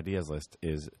insane ideas list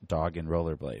is dog and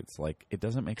rollerblades. Like, it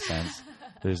doesn't make sense.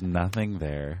 There's nothing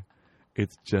there.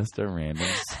 It's just a random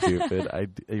stupid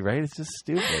idea, right? It's just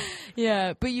stupid.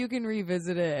 Yeah, but you can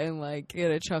revisit it and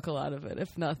get a chuckle out of it,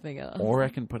 if nothing else. Or I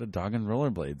can put a dog in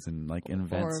rollerblades and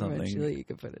invent something. Or eventually you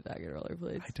can put a dog in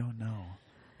rollerblades. I don't know.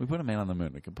 We put a man on the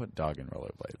moon. We can put dog in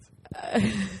rollerblades.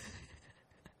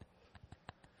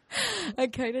 I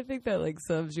kind of think that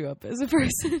sums you up as a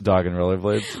person. Dog in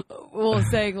rollerblades. Well,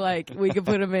 saying we could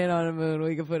put a man on a moon,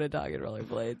 we could put a dog in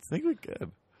rollerblades. I think we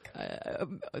could.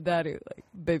 That or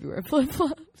baby wear flip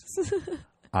flops.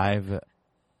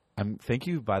 Thank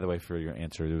you, by the way, for your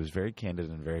answer. It was very candid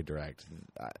and very direct.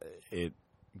 It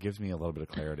gives me a little bit of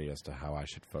clarity as to how I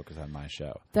should focus on my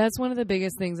show. That's one of the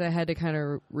biggest things I had to kind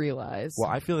of realize. Well,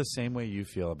 I feel the same way you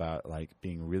feel about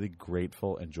being really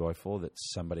grateful and joyful that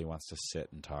somebody wants to sit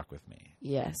and talk with me.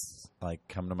 Yes.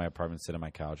 Come to my apartment, sit on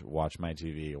my couch, watch my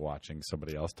TV, watching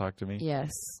somebody else talk to me.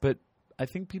 Yes. But I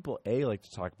think people, like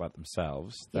to talk about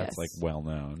themselves. That's, well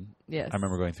known. Yes. I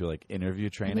remember going through,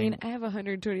 interview training. I mean, I have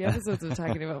 120 episodes of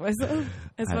talking about myself.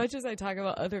 As much as I talk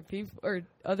about other people, or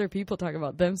other people talk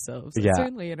about themselves, I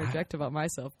certainly interject about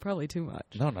myself, probably too much.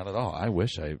 No, not at all. I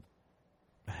wish I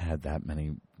had that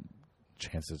many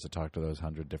chances to talk to those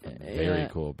 100 different very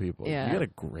cool people. Yeah. You got a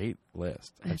great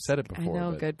list. I've said it before. I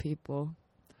know good people.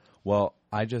 Well,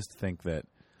 I just think that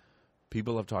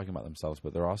people love talking about themselves,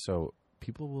 but they're also...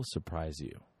 people will surprise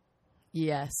you.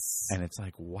 Yes. And it's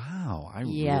wow, I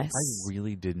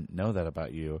really didn't know that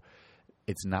about you.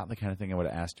 It's not the kind of thing I would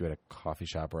have asked you at a coffee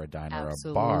shop or a diner or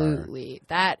a bar. Absolutely.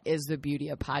 That is the beauty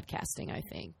of podcasting, I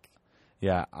think.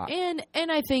 Yeah. And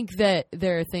I think that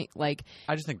there are things I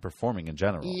just think performing in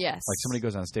general. Yes. Somebody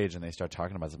goes on stage and they start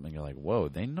talking about something, you're like, whoa,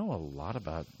 they know a lot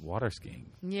about water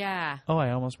skiing. Yeah. Oh, I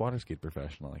almost water skied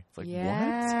professionally. It's what?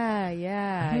 Yeah.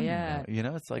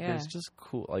 It's it's just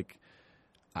cool.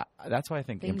 That's why I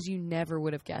think... things you never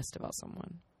would have guessed about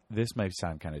someone. This might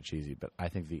sound kind of cheesy, but I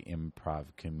think the improv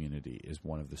community is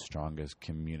one of the strongest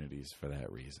communities for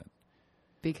that reason.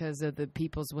 Because of the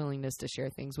people's willingness to share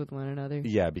things with one another?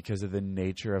 Yeah, because of the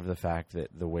nature of the fact that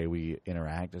the way we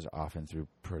interact is often through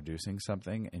producing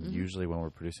something, and usually when we're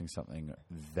producing something,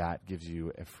 that gives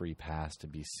you a free pass to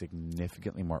be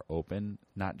significantly more open,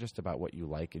 not just about what you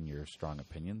like and your strong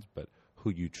opinions, but who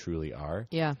you truly are.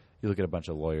 Yeah. You look at a bunch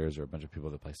of lawyers or a bunch of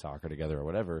people that play soccer together or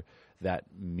whatever, that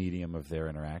medium of their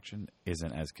interaction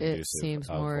isn't as conducive. It seems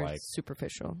more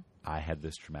superficial. I had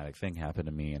this traumatic thing happen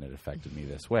to me and it affected me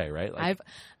this way, right? I've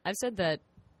said that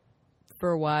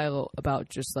for a while about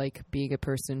just being a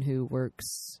person who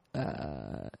works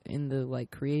in the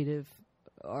creative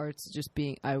arts,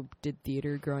 I did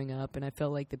theater growing up, and I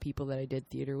felt like the people that I did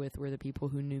theater with were the people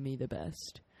who knew me the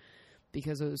best,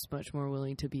 because I was much more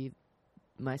willing to be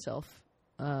myself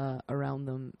around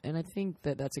them. And I think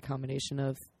that that's a combination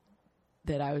of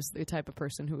that I was the type of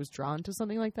person who was drawn to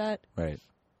something like that. Right.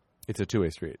 It's a two-way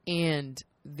street. And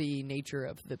the nature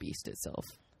of the beast itself.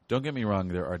 Don't get me wrong.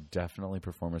 There are definitely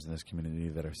performers in this community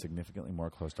that are significantly more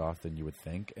closed off than you would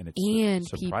think. And it's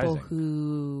surprising. People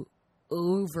who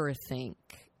overthink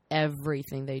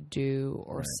everything they do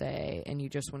or say, and you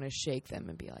just want to shake them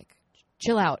and be like,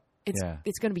 chill out.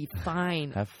 It's going to be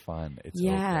fine. Have fun. It's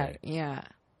okay. Yeah.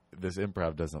 This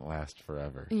improv doesn't last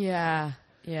forever. Yeah.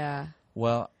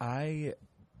 Well, I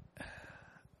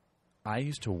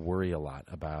used to worry a lot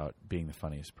about being the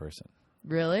funniest person.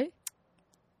 Really?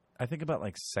 I think about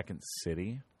like Second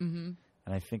City, and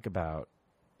I think about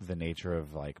the nature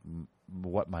of like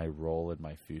what my role in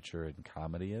my future in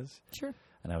comedy is. Sure.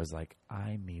 And I was like,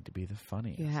 I need to be the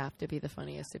funniest. You have to be the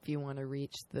funniest if you want to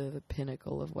reach the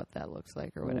pinnacle of what that looks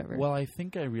like or whatever. Well, I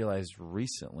think I realized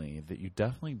recently that you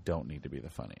definitely don't need to be the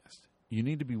funniest. You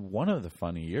need to be one of the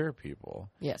funnier people.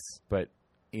 Yes. But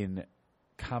in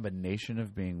combination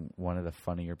of being one of the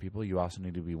funnier people, you also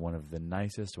need to be one of the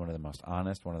nicest, one of the most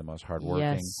honest, one of the most hardworking.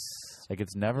 Yes. Like,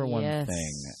 it's never one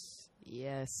thing.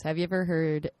 Yes. Have you ever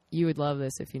heard, you would love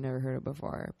this if you never heard it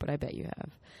before, but I bet you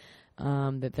have,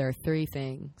 that there are three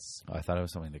things. Oh, I thought it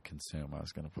was something to consume. I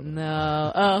was going to put it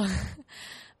No.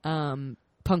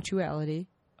 Punctuality.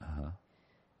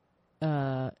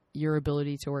 Your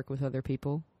ability to work with other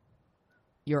people.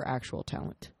 Your actual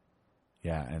talent.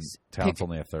 Yeah, and talent's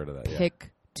only a third of that.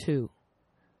 Pick two.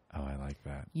 Oh, I like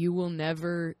that. You will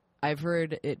never, I've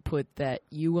heard it put that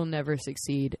you will never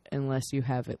succeed unless you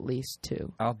have at least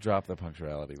two. I'll drop the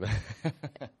punctuality.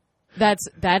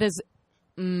 That is,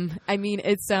 I mean,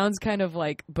 it sounds kind of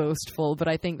like boastful, but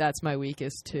I think that's my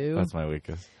weakest too. That's my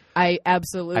weakest. I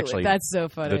absolutely, actually, that's so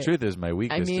funny. The truth is my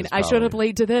weakest I should have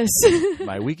played to this.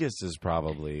 My weakest is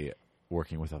probably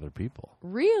working with other people.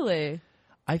 Really?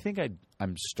 I think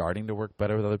I'm starting to work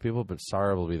better with other people, but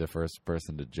Sarah will be the first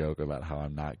person to joke about how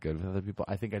I'm not good with other people.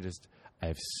 I think I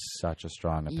have such a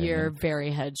strong opinion. You're very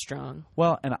headstrong.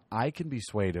 Well, and I can be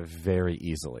swayed very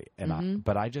easily, and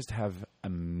but I just have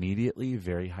immediately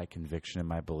very high conviction in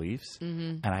my beliefs,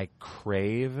 and I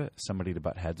crave somebody to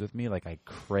butt heads with me. Like, I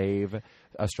crave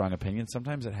a strong opinion.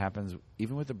 Sometimes it happens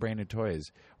even with the brand new toys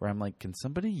where I'm like, can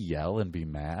somebody yell and be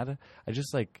mad?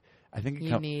 I think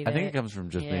it comes from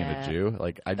just being a Jew.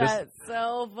 Like, that's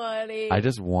so funny. I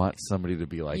just want somebody to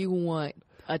be like, you want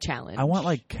a challenge. I want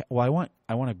I want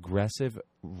aggressive,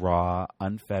 raw,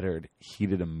 unfettered,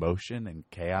 heated emotion and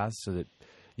chaos so that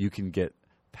you can get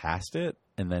past it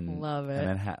and then love it.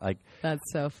 And then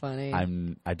that's so funny. Are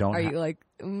you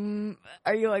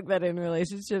like that in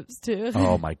relationships too?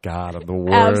 Oh my God, I'm the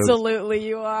worst. Absolutely,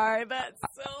 you are. That's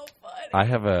so funny. I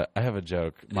have a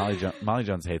joke. Molly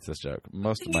Jones hates this joke.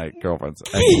 Most of my girlfriends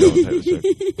hate this joke.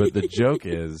 But the joke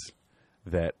is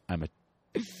that I'm a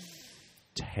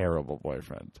terrible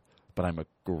boyfriend, but I'm a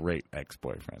great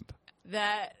ex-boyfriend.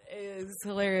 That is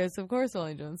hilarious. Of course,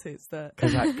 Molly Jones hates that.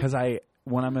 Because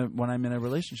when I'm in a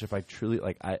relationship, I truly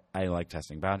I like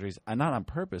testing boundaries. Not on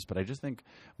purpose, but I just think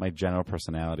my general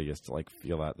personality is to like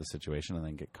feel out the situation and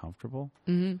then get comfortable.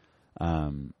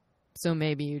 So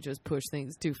maybe you just push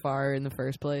things too far in the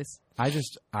first place.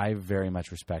 I very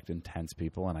much respect intense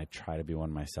people, and I try to be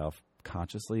one myself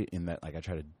consciously. In that, like, I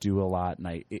try to do a lot,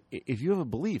 and if you have a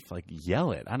belief, like,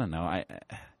 yell it. I don't know.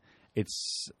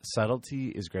 It's subtlety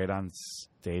is great on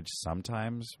stage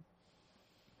sometimes.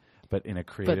 But in a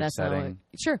creative setting.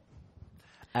 Sure.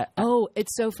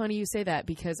 It's so funny you say that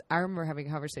because I remember having a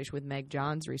conversation with Meg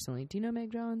Johns recently. Do you know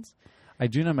Meg Johns? I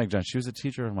do know Meg Johns. She was a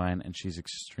teacher of mine, and she's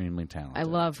extremely talented. I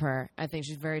love her. I think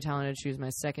she's very talented. She was my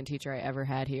second teacher I ever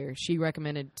had here. She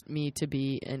recommended me to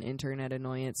be an intern at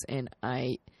Annoyance, and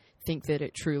I think that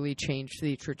it truly changed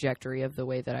the trajectory of the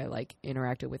way that I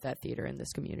interacted with that theater in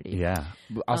this community. Yeah.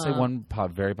 I'll say one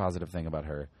very positive thing about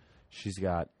her. She's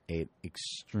got an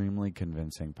extremely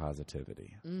convincing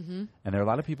positivity. And there are a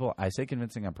lot of people, I say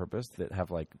convincing on purpose, that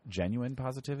have genuine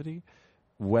positivity.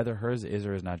 Whether hers is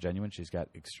or is not genuine, she's got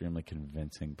extremely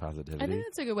convincing positivity. I think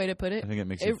that's a good way to put it. I think it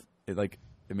makes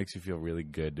it makes you feel really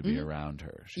good to be around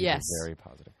her. She's a very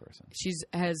positive person. She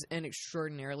has an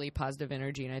extraordinarily positive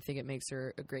energy, and I think it makes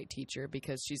her a great teacher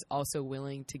because she's also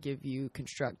willing to give you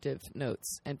constructive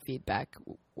notes and feedback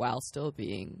while still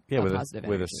being positive energy.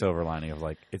 With a silver lining of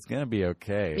it's going to be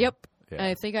okay. Yep. Yeah.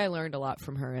 I think I learned a lot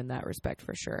from her in that respect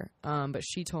for sure. But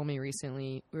she told me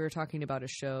recently, we were talking about a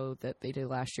show that they did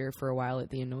last year for a while at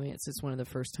the Annoyance. It's one of the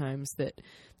first times that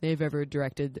they've ever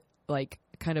directed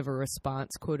kind of a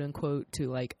response, quote unquote,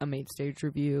 to a main stage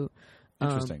review.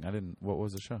 Interesting. What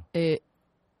was the show?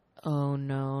 Oh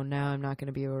no, now I'm not going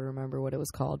to be able to remember what it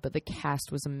was called, but the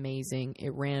cast was amazing.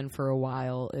 It ran for a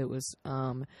while. It was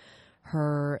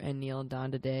her and Neil and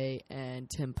Don Day and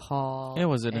Tim Paul. Yeah,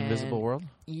 was it Invisible World?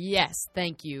 Yes,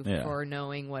 thank you for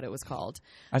knowing what it was called.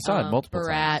 I saw it multiple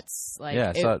times. Like,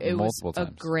 I saw it multiple times.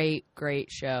 It was a great,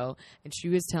 great show. And she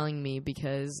was telling me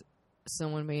because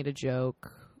someone made a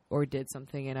joke or did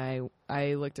something, and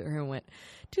I looked at her and went,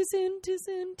 too soon, too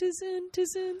soon, too soon, too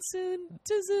soon, soon,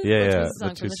 too soon. Yeah,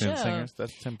 the Too Soon Singers.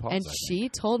 That's Tim Paul's. And she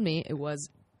told me it was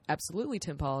absolutely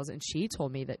Tim Paul's, and she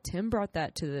told me that Tim brought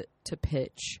that to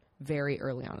pitch very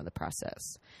early on in the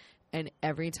process. And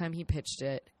every time he pitched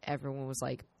it, everyone was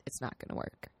like, it's not going to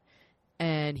work.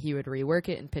 And he would rework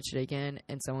it and pitch it again,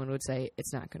 and someone would say,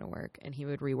 it's not going to work. And he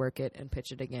would rework it and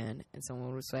pitch it again, and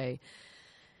someone would say,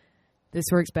 this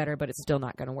works better, but it's still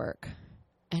not going to work.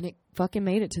 And it fucking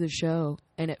made it to the show,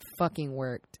 and it fucking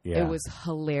worked. Yeah. It was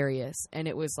hilarious. And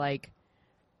it was like,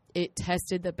 it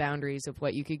tested the boundaries of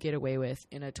what you could get away with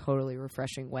in a totally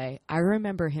refreshing way. I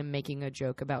remember him making a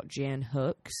joke about Jan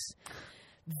Hooks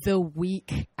the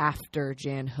week after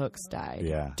Jan Hooks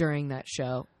died during that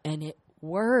show, and it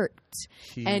worked.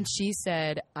 And she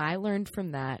said, I learned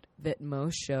from that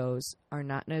most shows are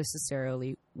not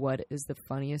necessarily what is the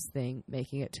funniest thing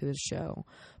making it to the show,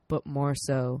 but more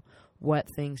so what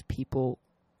things people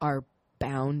are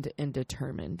bound and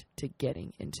determined to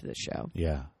getting into the show.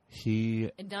 Yeah.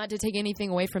 And not to take anything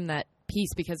away from that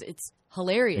piece because it's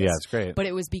hilarious. Yeah, it's great. But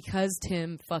it was because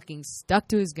Tim fucking stuck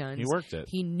to his guns. He worked it.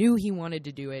 He knew he wanted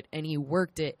to do it, and he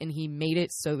worked it, and he made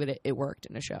it so that it worked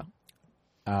in a show.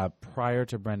 Prior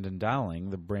to Brendan Dowling,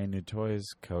 the Brand New Toys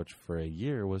coach for a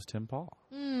year was Tim Paul.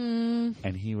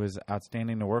 And he was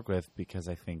outstanding to work with because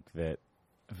I think that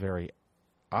very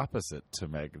opposite to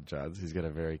Megan Johns, he's got a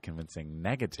very convincing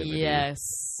negativity. Yes.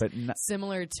 But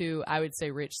similar to, I would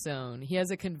say, Rich Sohn. He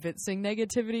has a convincing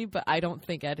negativity, but I don't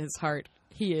think at his heart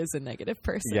he is a negative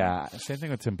person. Yeah. Same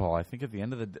thing with Tim Paul. I think at the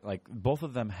end of the day, both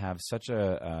of them have such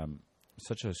a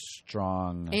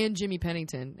strong... And Jimmy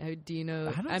Pennington. Do you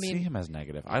know... I don't see him as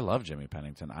negative. I love Jimmy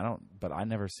Pennington. But I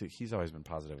never see... He's always been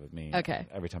positive with me. Okay.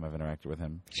 Every time I've interacted with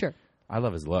him. Sure. I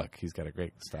love his look. He's got a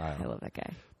great style. I love that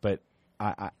guy. But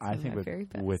I think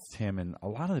with Tim and a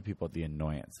lot of the people at the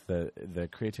Annoyance, the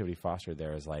creativity fostered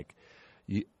there is like...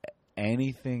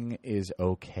 anything is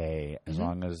okay as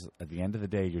long as at the end of the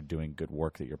day you're doing good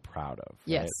work that you're proud of.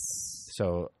 Right? Yes.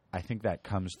 So... I think that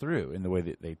comes through in the way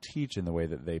that they teach, in the way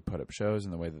that they put up shows,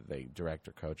 in the way that they direct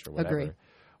or coach or whatever. Agree.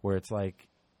 Where it's like,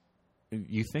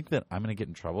 you think that I'm going to get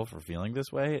in trouble for feeling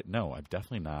this way? No, I'm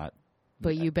definitely not.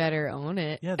 But you better own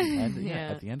it. Yeah, at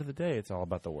the end of the day, it's all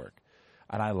about the work.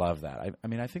 And I love that. I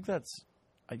mean, I think that's,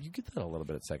 you get that a little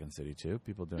bit at Second City too.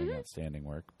 People doing outstanding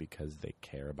work because they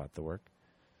care about the work.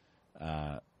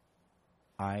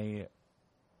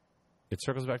 It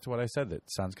circles back to what I said that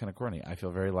sounds kind of corny. I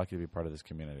feel very lucky to be part of this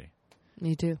community.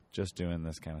 Me too. Just doing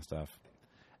this kind of stuff.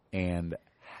 And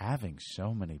having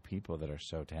so many people that are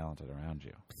so talented around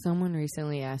you. Someone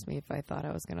recently asked me if I thought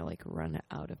I was going to run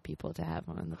out of people to have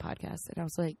on the podcast. And I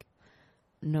was like,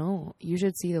 no, you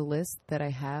should see the list that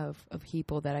I have of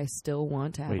people that I still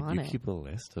want to have on it. Wait, you keep a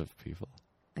list of people?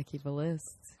 I keep a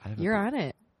list. You're on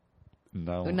it.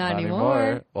 No, not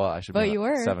anymore. Well, I should. But be you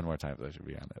were 7 more times. I should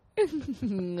be on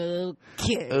it.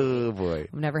 Okay. Oh boy,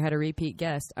 I've never had a repeat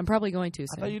guest. I'm probably going to.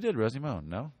 I thought you did, Rosie Moan.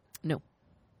 No.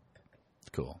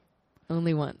 Cool.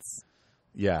 Only once.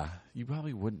 Yeah, you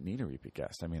probably wouldn't need a repeat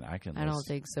guest. I mean, I don't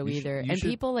think so either. And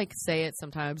people say it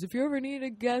sometimes. If you ever need a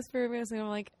guest for MBSing, I'm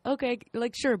like, okay,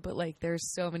 sure, but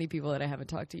there's so many people that I haven't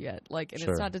talked to yet. And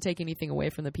It's not to take anything away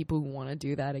from the people who want to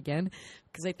do that again,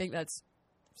 because I think that's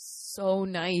so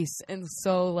nice and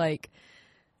so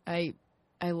I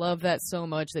love that so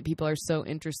much that people are so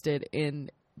interested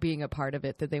in being a part of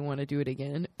it that they want to do it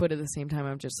again. But at the same time,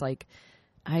 I'm just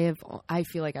I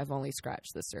feel like I've only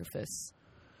scratched the surface.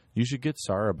 You should get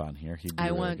Sarab on here. He'd be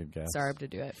a really good guest. Sarab to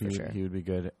do it for sure. He would be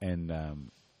good. And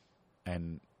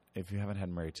if you haven't had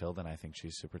Mary Tilden, I think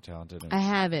she's super talented. And I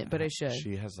haven't, but I should.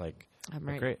 She has a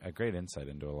great insight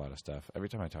into a lot of stuff. Every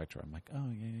time I talk to her, I'm like,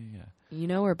 oh yeah. You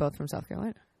know, we're both from South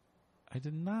Carolina. I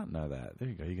did not know that. There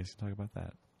you go. You guys can talk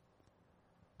about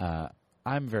that.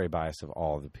 I'm very biased of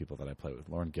all the people that I play with.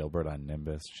 Lauren Gilbert on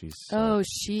Nimbus. She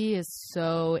is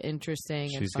so interesting.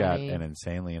 She's got an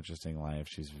insanely interesting life.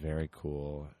 She's very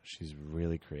cool. She's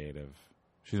really creative.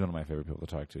 She's one of my favorite people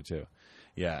to talk to too.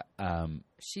 Yeah.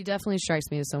 She definitely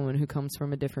strikes me as someone who comes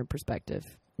from a different perspective.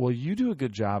 Well, you do a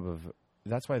good job of.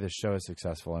 That's why this show is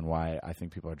successful and why I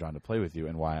think people are drawn to play with you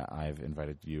and why I've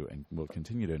invited you and will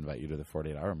continue to invite you to the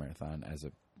 48-hour marathon as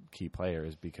a key player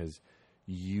is because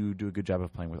you do a good job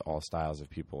of playing with all styles of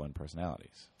people and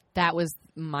personalities. That was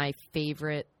my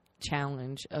favorite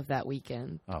challenge of that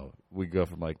weekend. Oh, we go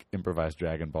from like improvised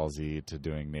Dragon Ball Z to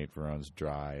doing Nate Verone's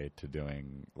Dry to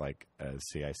doing like a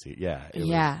CIC.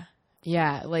 Yeah.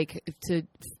 Yeah, like to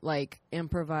like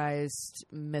improvised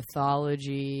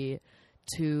mythology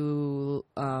to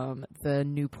the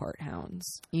Newport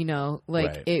Hounds. You know, like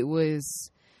right. It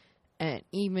was, and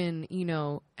even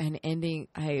an ending.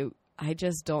 I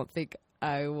just don't think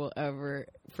I will ever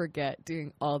forget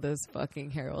doing all those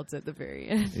fucking heralds at the very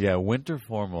end. Yeah, Winter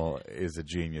Formal is a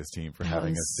genius team for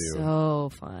having us do. So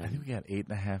fun. I think we got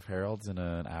 8.5 heralds in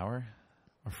an hour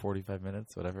or 45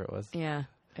 minutes, whatever it was. Yeah,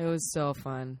 it was so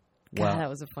fun. God, that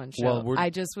was a fun show. Well, I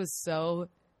just was so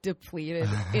depleted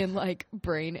in like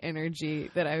brain energy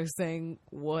that I was saying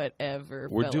whatever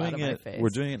fell out of my face. We're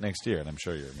doing it next year, and I'm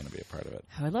sure you're going to be a part of it.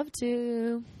 I would love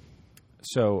to.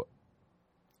 So,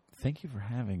 thank you for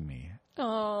having me.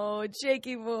 Oh,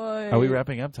 Jakey boy. Are we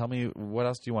wrapping up? Tell me, what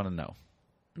else do you want to know?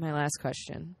 My last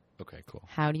question. Okay, cool.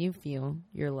 How do you feel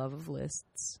your love of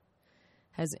lists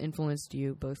has influenced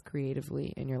you both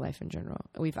creatively and your life in general?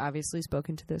 We've obviously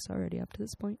spoken to this already up to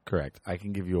this point. Correct. I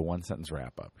can give you a one-sentence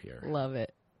wrap-up here. Love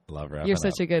it. Love wrapping You're up.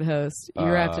 such a good host. You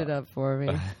wrapped it up for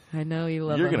me. I know you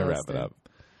love it. You're going to wrap it up.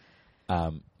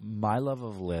 My love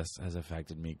of lists has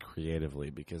affected me creatively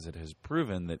because it has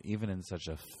proven that even in such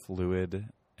a fluid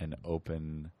and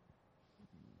open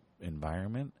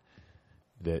environment,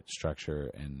 that structure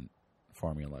and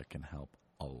formula can help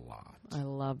a lot. I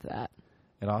love that.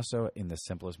 It also, in the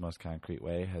simplest, most concrete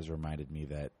way, has reminded me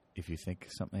that if you think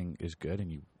something is good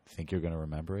and you think you're going to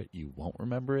remember it, you won't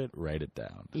remember it, write it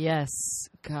down. Yes,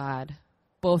 God.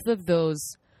 Both of those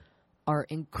are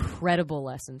incredible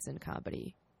lessons in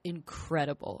comedy.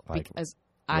 Incredible. Like, because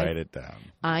write it down.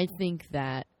 I think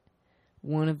that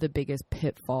one of the biggest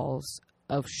pitfalls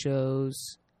of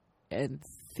shows and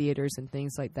theaters and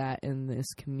things like that in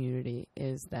this community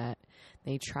is that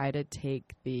they try to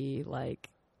take the like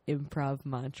improv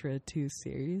mantra too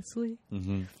seriously.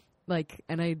 Mm-hmm. Like,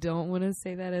 and I don't want to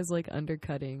say that as like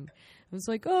undercutting. It's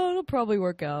like, oh, it'll probably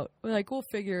work out. Like, we'll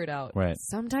figure it out. Right.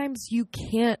 Sometimes you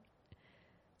can't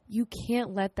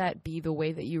let that be the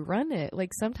way that you run it.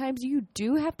 Like, sometimes you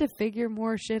do have to figure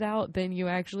more shit out than you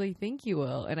actually think you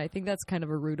will. And I think that's kind of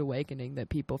a rude awakening that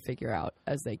people figure out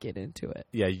as they get into it.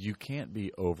 Yeah, you can't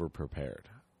be over-prepared.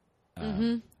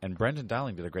 And Brendan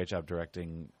Dowling did a great job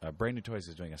directing. Brand New Toys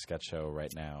is doing a sketch show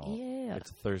right now. Yeah. It's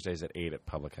Thursdays at 8 at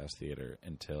Public House Theater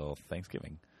until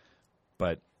Thanksgiving.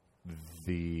 But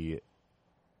the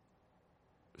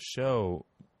show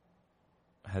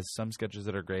has some sketches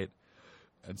that are great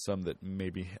and some that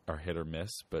maybe are hit or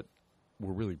miss, but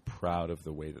we're really proud of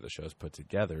the way that the show's put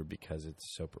together because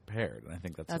it's so prepared. And I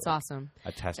think that's awesome.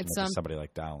 A testament to somebody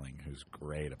like Dowling who's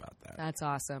great about that. That's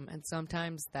awesome. And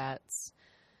sometimes that's,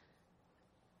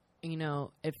 you know,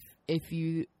 if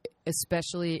you,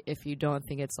 especially if you don't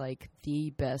think it's like the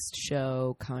best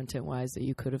show content-wise that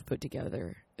you could have put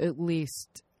together, at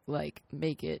least like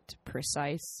make it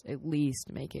precise, at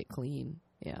least make it clean.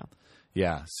 Yeah.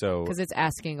 Yeah. So, because it's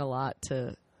asking a lot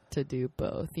to do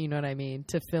both. You know what I mean?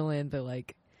 To fill in the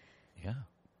like,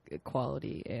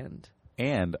 quality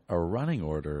and a running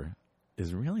order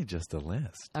is really just a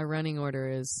list. A running order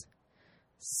is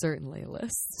certainly a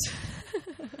list.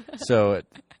 So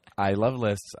I love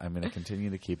lists. I'm going to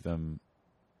continue to keep them.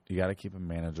 You got to keep them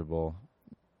manageable.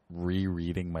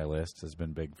 Rereading my list has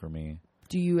been big for me.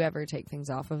 Do you ever take things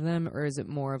off of them, or is it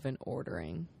more of an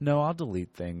ordering? No, I'll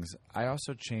delete things. I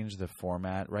also change the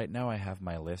format. Right now I have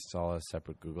my lists all as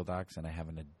separate Google Docs, and I have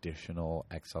an additional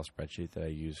Excel spreadsheet that I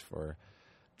use for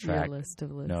Your list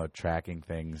of lists. No, tracking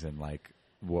things and like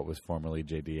what was formerly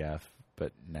JDF,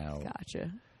 but now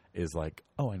is like,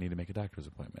 oh, I need to make a doctor's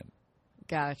appointment.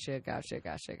 Gotcha.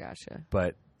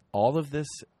 But all of this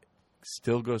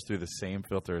still goes through the same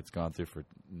filter it's gone through for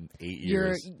 8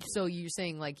 years. So you're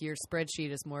saying like your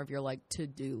spreadsheet is more of your like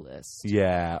to-do list.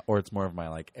 Yeah, or it's more of my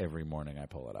like every morning I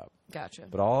pull it up. Gotcha.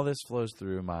 But all this flows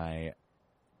through my,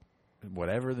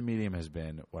 whatever the medium has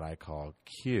been, what I call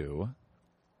Q,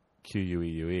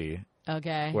 Q-U-E-U-E.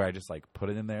 Okay. Where I just like put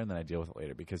it in there and then I deal with it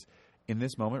later. Because in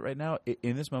this moment right now,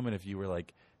 if you were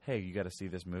like, hey, you got to see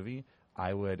this movie,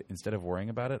 I would, instead of worrying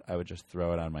about it, I would just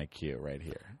throw it on my queue right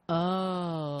here.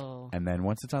 Oh. And then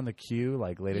once it's on the queue,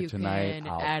 like later tonight,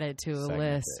 I'll add it to a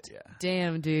list. Yeah.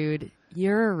 Damn, dude.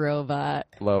 You're a robot.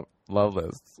 Love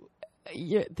lists.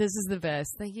 This is the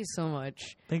best. Thank you so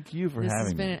much. Thank you for having me. This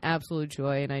has been an absolute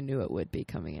joy, and I knew it would be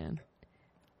coming in.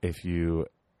 If you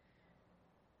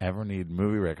ever need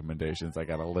movie recommendations, I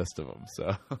got a list of them,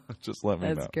 so just let me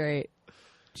know. That's great.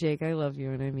 Jake, I love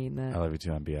you, and I mean that. I love you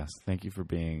too, MBS. Thank you for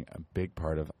being a big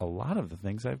part of a lot of the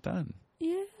things I've done.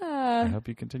 Yeah. Yeah. I hope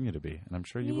you continue to be, and I'm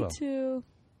sure you will.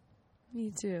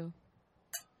 Me too.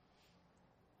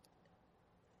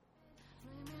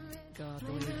 God,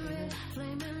 Flaming red,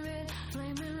 flaming red,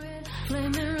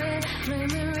 flaming red,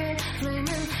 flaming red,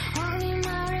 flaming. Walking in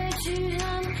my red shoes,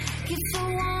 get so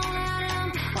worn out.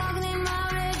 I'm walking in my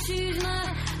red shoes,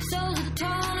 my soul's a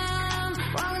torn out. I'm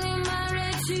walking in my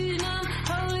red shoes,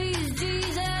 holy is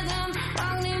Jesus. I'm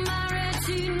walking in my red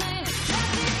shoes,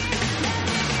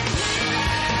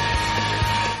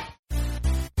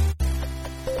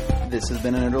 This has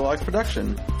been a Nerdologues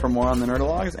production. For more on the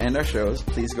Nerdologues and our shows,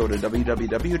 please go to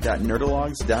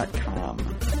www.nerdologues.com.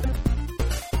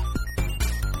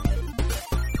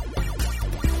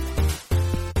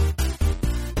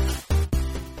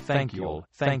 Thank you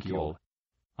all.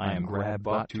 I am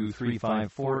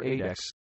GrabBot23548X.